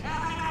ideas?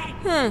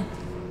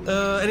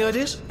 Any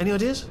ideas? Any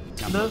ideas?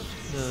 No?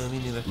 No, me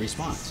neither.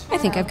 Response. I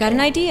think I've got an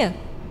idea.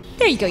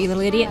 There you go, you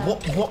little idiot.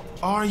 What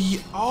are you?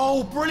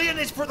 Oh, brilliant!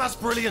 That's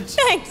brilliant!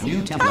 Thanks.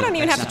 New template I don't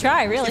even have to accepted.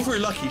 try, really. If we're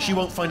lucky, she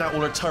won't find out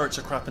all her turrets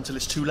are crap until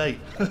it's too late.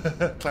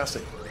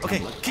 Classic.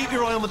 Okay, keep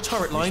your eye on the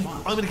turret line.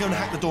 I'm gonna go and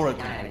hack the door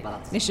open.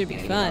 This should be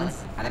fun.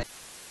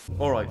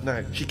 Alright,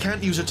 now, she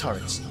can't use her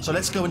turrets, so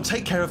let's go and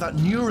take care of that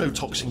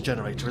neurotoxin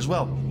generator as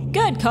well.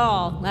 Good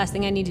call. Last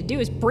thing I need to do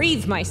is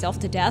breathe myself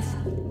to death.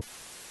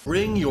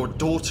 Bring your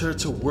daughter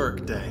to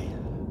work day.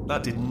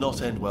 That did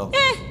not end well.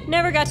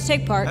 Never got to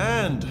take part.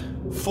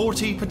 And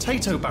 40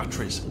 potato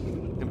batteries.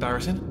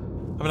 Embarrassing.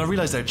 I mean, I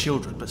realise they're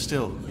children, but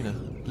still, you know,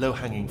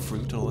 low-hanging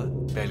fruit and all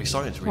that. Barely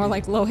science, really. More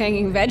like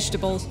low-hanging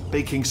vegetables.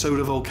 Baking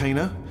soda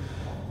volcano.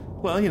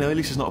 Well, you know, at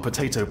least it's not a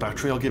potato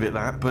battery, I'll give it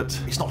that, but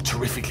it's not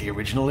terrifically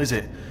original, is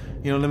it?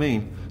 You know what I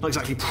mean? Not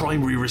exactly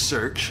primary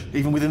research,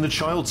 even within the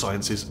child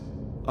sciences.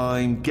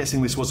 I'm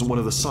guessing this wasn't one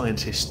of the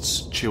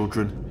scientists'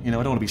 children. You know,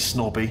 I don't want to be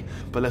snobby,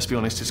 but let's be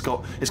honest, it's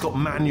got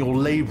manual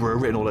labourer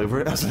written all over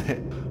it, hasn't it?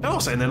 I'm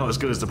not saying they're not as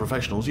good as the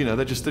professionals, you know,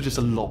 they're just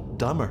a lot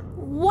dumber.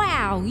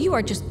 Wow, you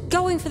are just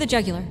going for the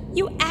jugular.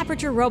 You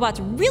Aperture robots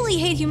really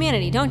hate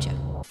humanity, don't you?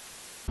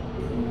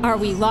 Are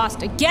we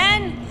lost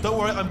again? Don't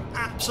worry, I'm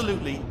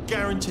absolutely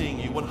guaranteeing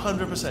you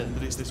 100%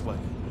 that it's this way.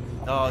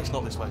 Oh, it's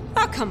not this way.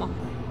 Oh, come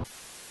on.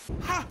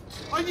 Ha!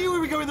 I knew we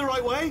were going the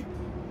right way.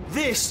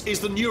 This is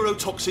the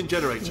neurotoxin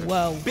generator.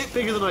 Whoa. Bit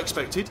bigger than I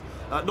expected.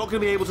 Not going to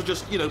be able to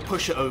just, you know,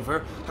 push it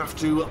over. Have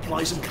to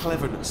apply some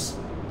cleverness.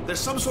 There's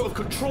some sort of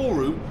control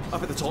room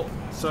up at the top,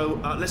 so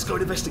let's go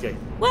and investigate.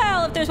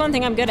 Well, if there's one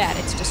thing I'm good at,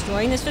 it's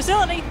destroying this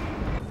facility.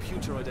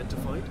 Computer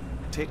identified.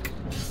 Tick.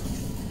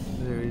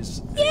 There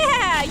is...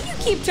 Yeah, you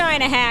keep trying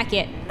to hack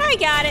it. I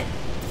got it.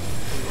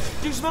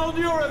 Do you smell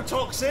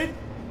neurotoxin?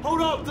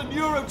 Hold up, the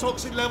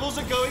neurotoxin levels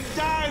are going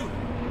down.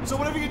 So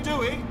whatever you're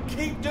doing,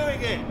 keep doing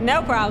it.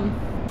 No problem.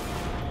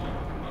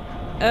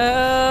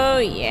 Oh,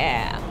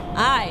 yeah.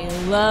 I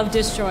love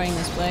destroying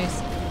this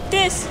place.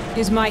 This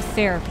is my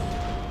therapy.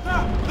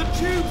 Ah, the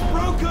tube's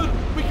broken.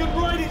 broken. We can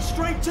ride it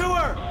straight to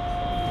her.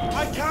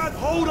 I can't.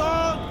 Hold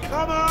on.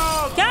 Come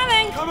on.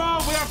 Coming. Come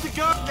on. We have to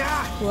go.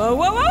 Whoa,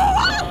 whoa,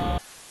 whoa,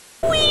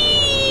 whoa.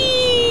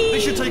 Whee! They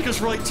should take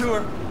us right to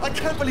her. I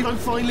can't believe I'm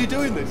finally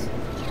doing this.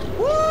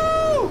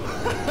 Woo!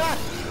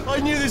 I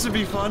knew this would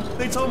be fun.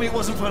 They told me it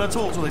wasn't fun at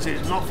all, so they said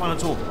it's not fun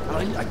at all.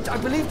 And I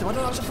believed them. I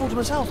don't know how to fool to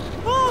myself.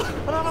 Oh,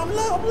 and I'm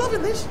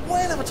loving this.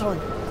 Whale of a time.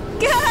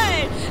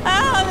 Good.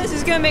 Oh, this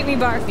is gonna make me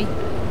barfy.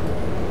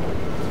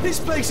 This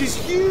place is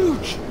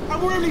huge,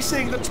 and we're only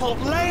seeing the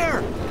top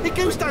layer. It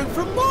goes down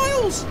for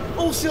miles.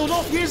 All sealed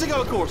off years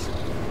ago, of course.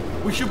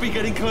 We should be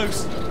getting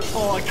close.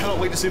 Oh, I can't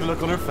wait to see the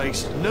look on her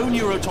face. No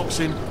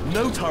neurotoxin,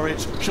 no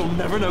turrets. She'll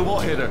never know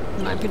what hit her.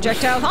 My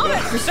projectile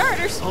helmet, for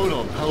starters. Hold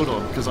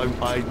on, because I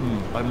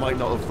might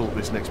not have thought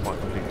this next part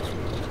completely.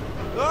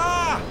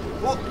 Ah!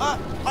 Well,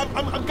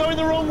 I'm going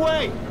the wrong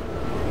way.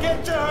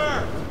 Get to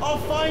her. I'll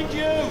find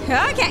you.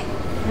 Okay,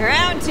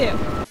 round 2.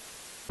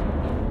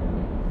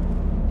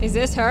 Is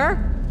this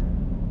her?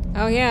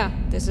 Oh yeah,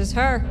 this is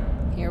her.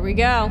 Here we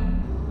go.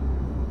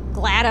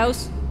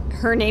 GLaDOS.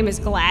 Her name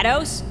is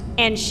GLaDOS,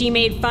 and she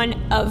made fun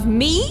of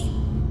me?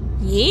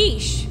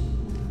 Yeesh.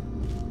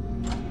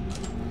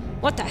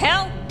 What the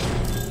hell?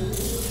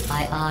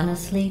 I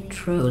honestly,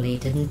 truly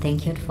didn't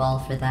think you'd fall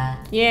for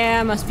that. Yeah,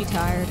 I must be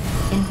tired.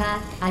 In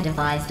fact, I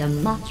devised a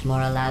much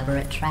more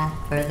elaborate trap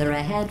further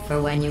ahead for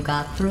when you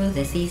got through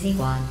this easy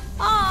one.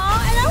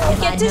 Aw, and I won't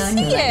If get I'd to known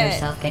see you let it.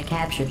 yourself get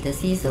captured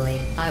this easily,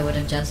 I would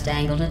have just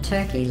dangled a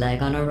turkey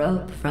leg on a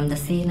rope from the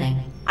ceiling.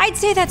 I'd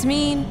say that's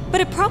mean,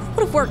 but it probably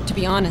would have worked, to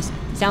be honest.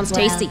 Sounds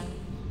tasty. Well,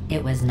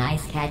 it was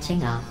nice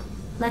catching up.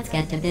 Let's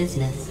get to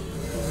business.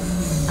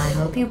 I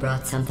hope you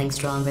brought something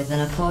stronger than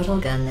a portal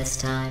gun this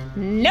time.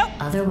 Nope.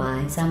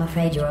 Otherwise, I'm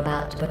afraid you're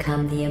about to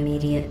become the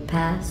immediate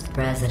past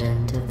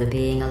president of the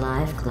Being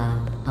Alive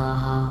Club.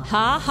 Uh-huh.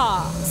 Ha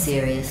ha.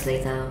 Seriously,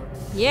 though.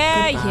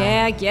 Yeah, Goodbye.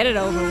 yeah, get it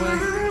over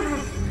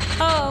with.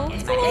 Oh,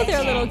 hello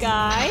there, little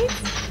guy.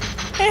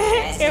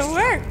 It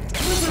worked.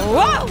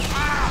 Whoa!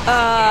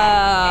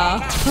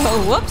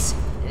 Oh, whoops.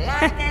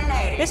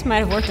 This might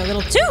have worked a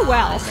little too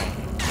well.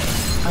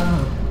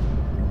 Oh,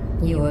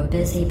 you were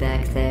busy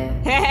back there.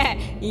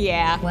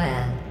 Yeah.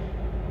 Well,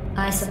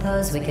 I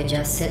suppose we could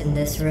just sit in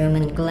this room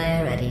and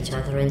glare at each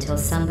other until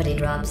somebody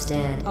drops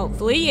dead.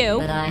 Hopefully you.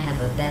 But I have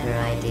a better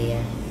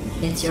idea.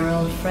 It's your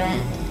old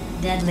friend,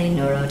 deadly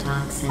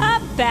neurotoxin.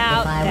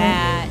 About if I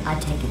that. were you,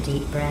 I'd take a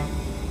deep breath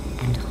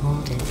and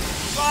hold it.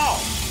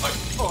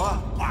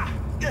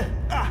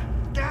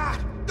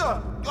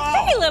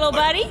 Hey, little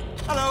buddy.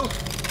 Hello.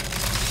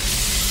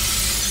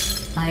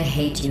 I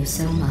hate you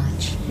so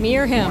much. Me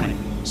or him?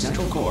 Warning.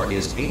 Central core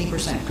is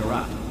 80%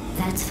 corrupt.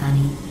 That's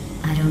funny.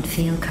 I don't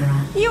feel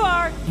corrupt. You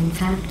are. In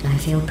fact, I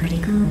feel pretty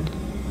good.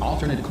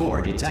 Alternate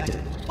core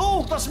detected.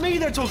 Oh, that's me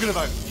they're talking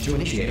about. To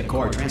initiate a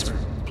core transfer,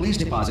 please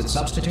deposit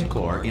substitute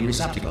core in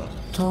receptacle.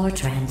 Core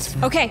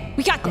transfer. Okay,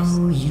 we got this.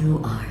 Oh, you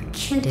are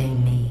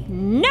kidding me.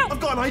 No. I've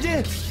got an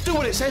idea. Do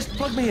what it says.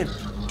 Plug me in.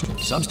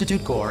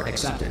 Substitute core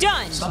accepted.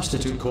 Done.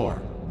 Substitute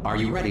core. Are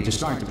you ready to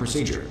start the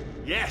procedure?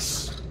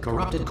 Yes.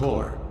 Corrupted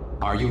core.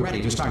 Are you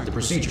ready to start the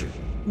procedure?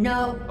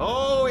 No.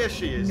 Oh, yes,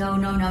 she is. No.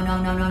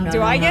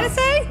 Do I get a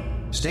say?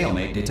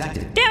 Stalemate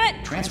detected. Damn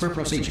it. Transfer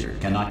procedure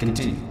cannot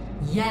continue.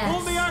 Yes.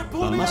 Pull me out.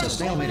 Pull me Unless out. a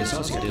stalemate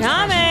associate is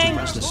Coming. present to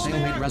press the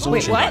stalemate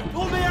resolution what? button.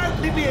 Pull me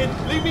out. Leave me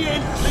in. Leave me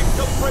in.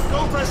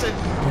 Go press it.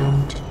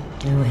 Don't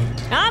do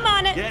it. I'm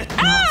on it. Yeah. Not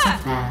so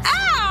Ah! fast.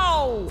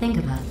 Ow! Think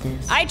about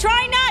this. I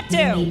try not You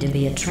to. need to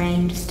be a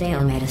trained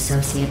stalemate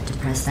associate to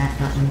press that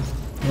button.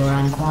 You're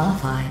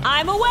unqualified.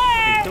 I'm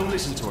aware. Don't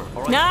listen to her,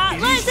 all right? Not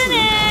It is true.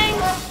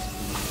 listening.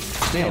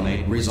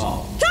 Stalemate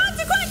resolved.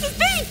 Consequences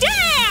be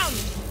damned.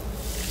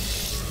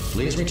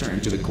 Please return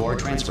to the core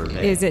transfer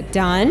bay. Is it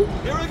done?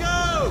 Here we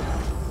go.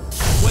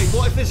 Wait,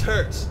 what if this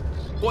hurts?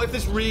 What if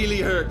this really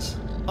hurts?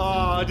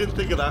 Ah, I didn't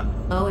think of that.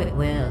 Oh, it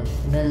will.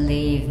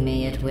 Believe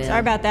me, it will. Sorry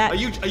about that. Are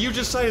you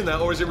just saying that,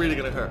 or is it really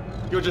gonna hurt?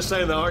 You're just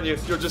saying that, aren't you?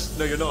 You're just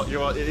no, you're not.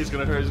 It is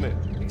gonna hurt, isn't it?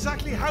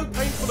 Exactly how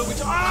painful are we?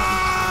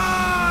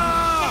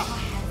 Ah!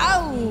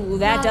 Oh,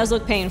 that does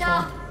look painful.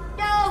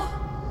 No.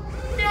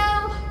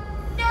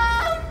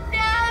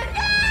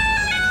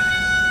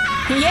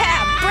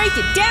 Yeah, break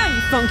it down,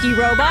 you funky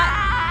robot.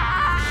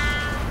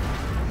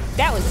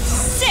 That was a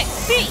sick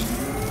feat.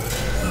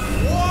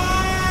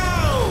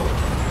 Wow!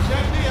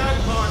 Check me out,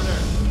 partner.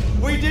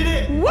 We did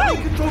it. Woo! We're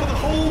in control of the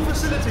whole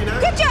facility now.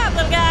 Good job,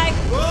 little guy.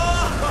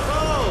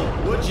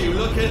 Whoa! Would you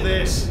look at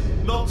this?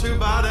 Not too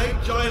bad, eh?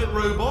 Giant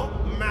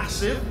robot,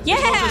 massive. Yeah.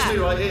 It's not just me,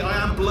 right?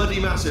 I am bloody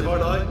massive,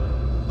 aren't I?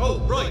 Oh,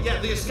 right, yeah,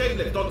 the escape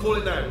lift. I'll call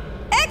it now.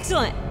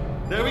 Excellent.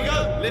 There we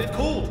go. Lift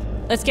called.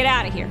 Let's get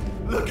out of here.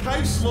 Look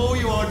how small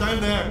you are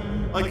down there.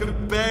 I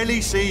can barely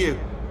see you.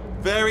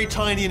 Very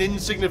tiny and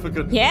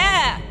insignificant.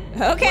 Yeah.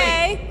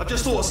 Okay. Wait, I've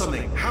just thought of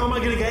something. How am I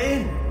going to get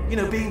in? You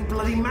know, being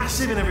bloody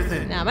massive and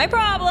everything. Not my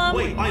problem.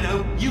 Wait, I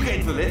know. You get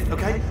into the lift,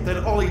 okay? Then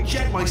I'll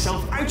eject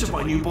myself out of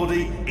my new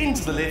body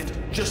into the lift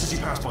just as you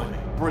pass by me.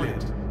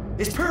 Brilliant.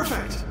 It's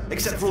perfect!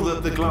 Except for all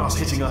the glass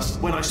hitting us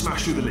when I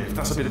smash through the lift.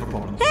 That's a bit of a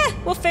problem.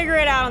 We'll figure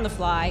it out on the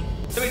fly.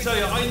 Let me tell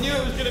you, I knew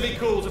it was going to be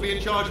cool to be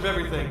in charge of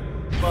everything.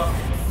 But,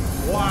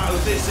 wow,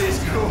 this is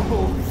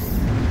cool.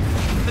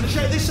 And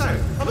check this out.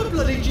 I'm a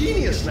bloody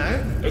genius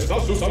now.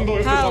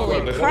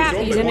 Holy crap,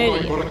 he's an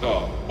idiot.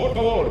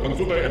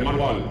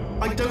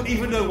 I don't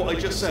even know what I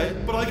just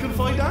said, but I can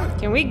find out.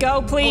 Can we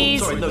go,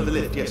 please? Oh, sorry, no, the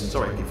lift. Yes,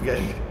 sorry, I keep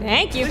forgetting.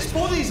 Thank you. This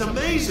body's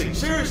amazing,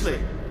 seriously.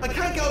 I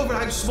can't get over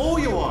how small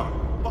you are,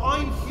 but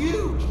I'm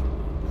huge.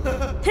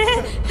 That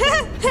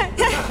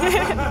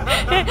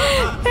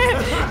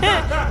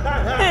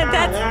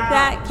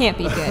can't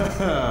be good.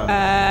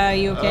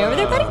 You okay over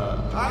there, buddy?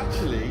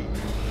 Actually,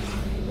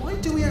 why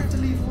do we have to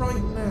leave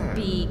right now?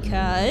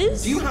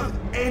 Because... Do you have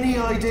any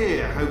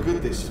idea how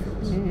good this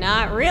feels?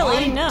 Not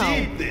really, no. I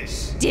did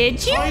this.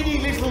 Did you? Tiny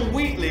little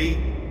Wheatley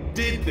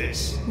did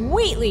this.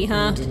 Wheatley,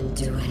 huh? Didn't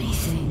do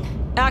anything.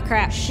 Ah,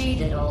 crap. She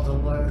did all the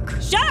work.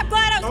 Shut up,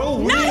 GLaDOS! Oh,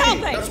 really? Not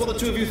helping! That's what the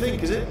two of you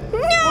think, is it? No!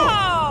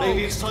 Well,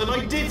 maybe it's time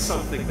I did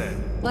something then.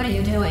 What are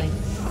you doing?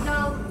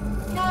 No.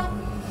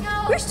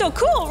 We're still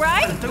cool,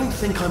 right? I don't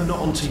think I'm not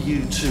onto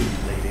you too,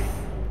 lady.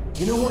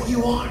 You know what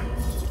you are?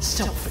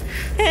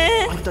 Selfish.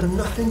 I've done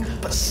nothing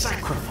but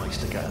sacrifice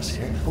to get us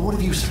here. And what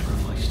have you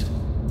sacrificed?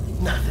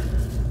 Nothing.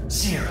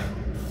 Zero.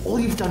 All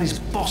you've done is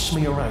boss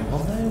me around.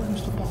 Well, now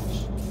who's the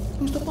boss?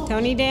 Who's the boss?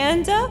 Tony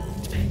Danza?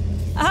 It's me.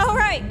 All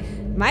right.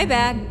 My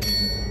bad.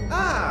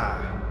 Ah!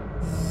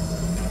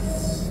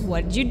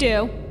 What did you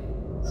do?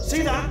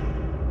 See that?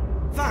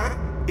 That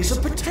is a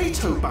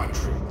potato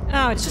battery.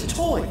 Oh, It's a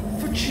toy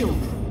for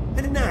children.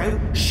 And now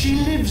she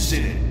lives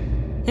in it.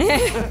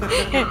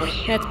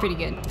 That's pretty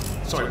good.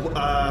 Sorry,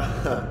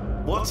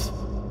 what?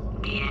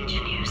 The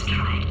engineers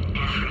tried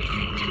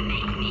everything to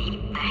make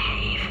me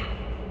behave,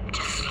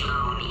 to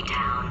slow me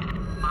down.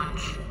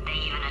 Once, they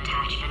even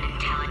attached an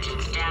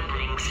intelligence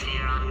dampening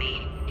sphere on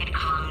me. It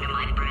clung to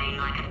my brain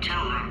like a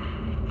tumor,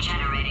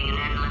 generating an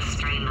endless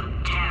stream of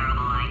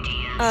terrible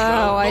ideas.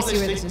 Oh, I Not see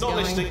where listening, this is not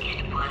going. listening.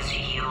 It was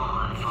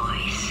your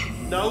voice.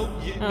 No,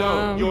 you're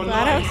GLaDOS?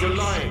 lying, you're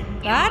lying.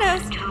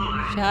 GLaDOS,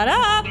 shut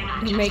up.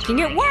 You're making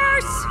it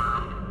worse.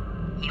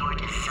 You're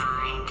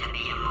designed to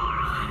be a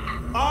moron.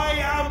 I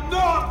am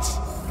not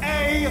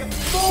a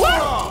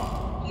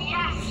moron!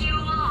 Yes, you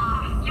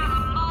are. You're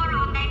the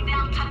moron they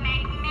built to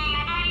make me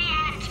an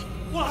idiot.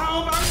 Well,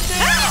 how about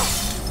now?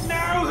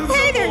 Now who's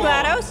Hey a there,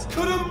 moron? GLaDOS.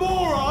 Could a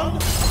moron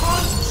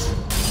punch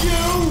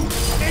you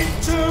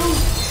into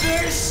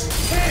this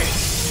pit?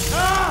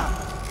 Ah!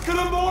 Could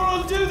a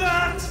moron do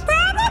that?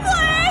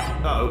 Probably.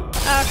 Oh.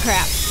 Oh,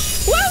 crap.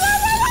 Whoa!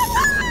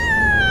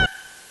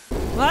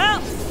 Well,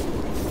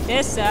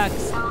 this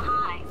sucks. Oh,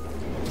 hi.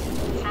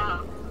 So,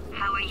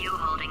 how are you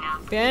holding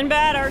up? Been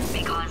better.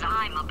 Because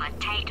I'm a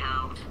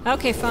potato.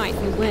 Okay, fine.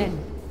 You win.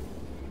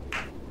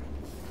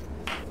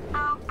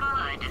 Oh,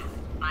 good.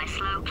 My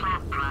slow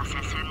clap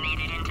processor made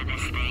it into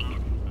this thing.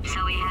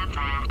 So we have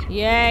that.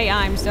 Yay,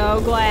 I'm so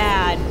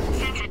glad.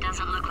 Since it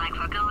doesn't look like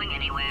we're going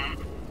anywhere,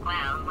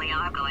 well, we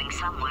are going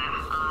somewhere,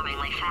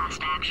 alarmingly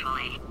fast,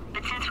 actually.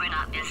 But since we're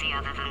not busy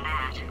other than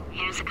that,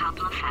 here's a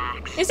couple of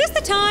facts. Is this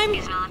the time?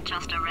 He's not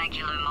just a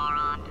regular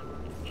moron.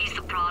 He's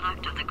the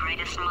product of the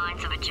greatest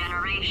minds of a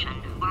generation,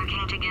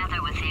 working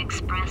together with the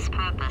express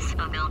purpose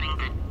of building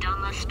the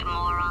dumbest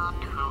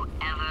moron who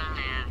ever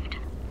lived.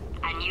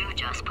 And you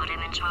just put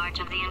him in charge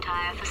of the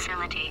entire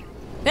facility.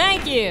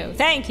 Thank you.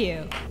 Thank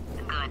you.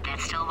 Good,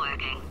 that's still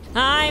working.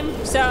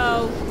 I'm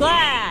so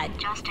glad.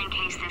 Just in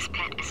case this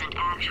pit isn't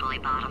actually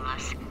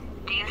bottomless,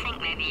 do you think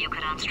maybe you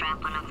could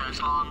unstrap one of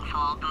those long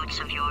fall boots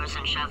of yours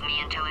and shove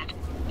me into it?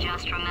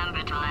 Just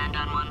remember to land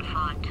on one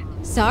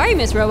foot. Sorry,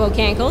 Miss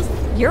Robo-Cankles.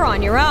 You're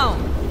on your own.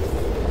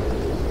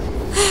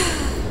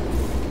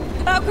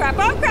 Oh, crap.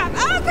 Oh, crap.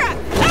 Oh, crap.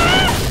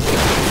 Ah!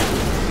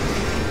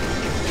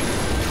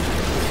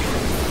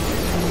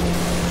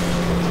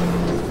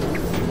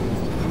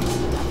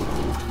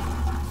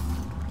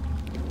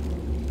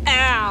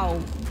 Ow.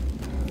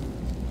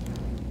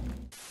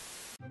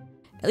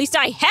 At least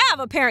I have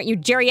a parent, you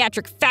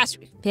geriatric fast...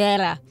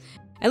 At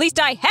least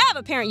I have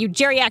a parent, you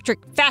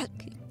geriatric fast...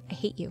 I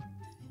hate you.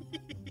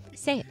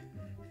 Say it.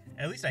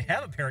 At least I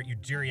have a parent, you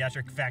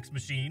geriatric fax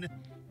machine.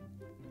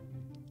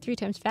 3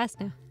 times fast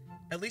now.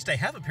 At least I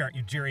have a parent,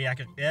 you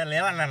geriatric... There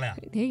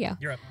you go.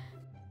 You're up.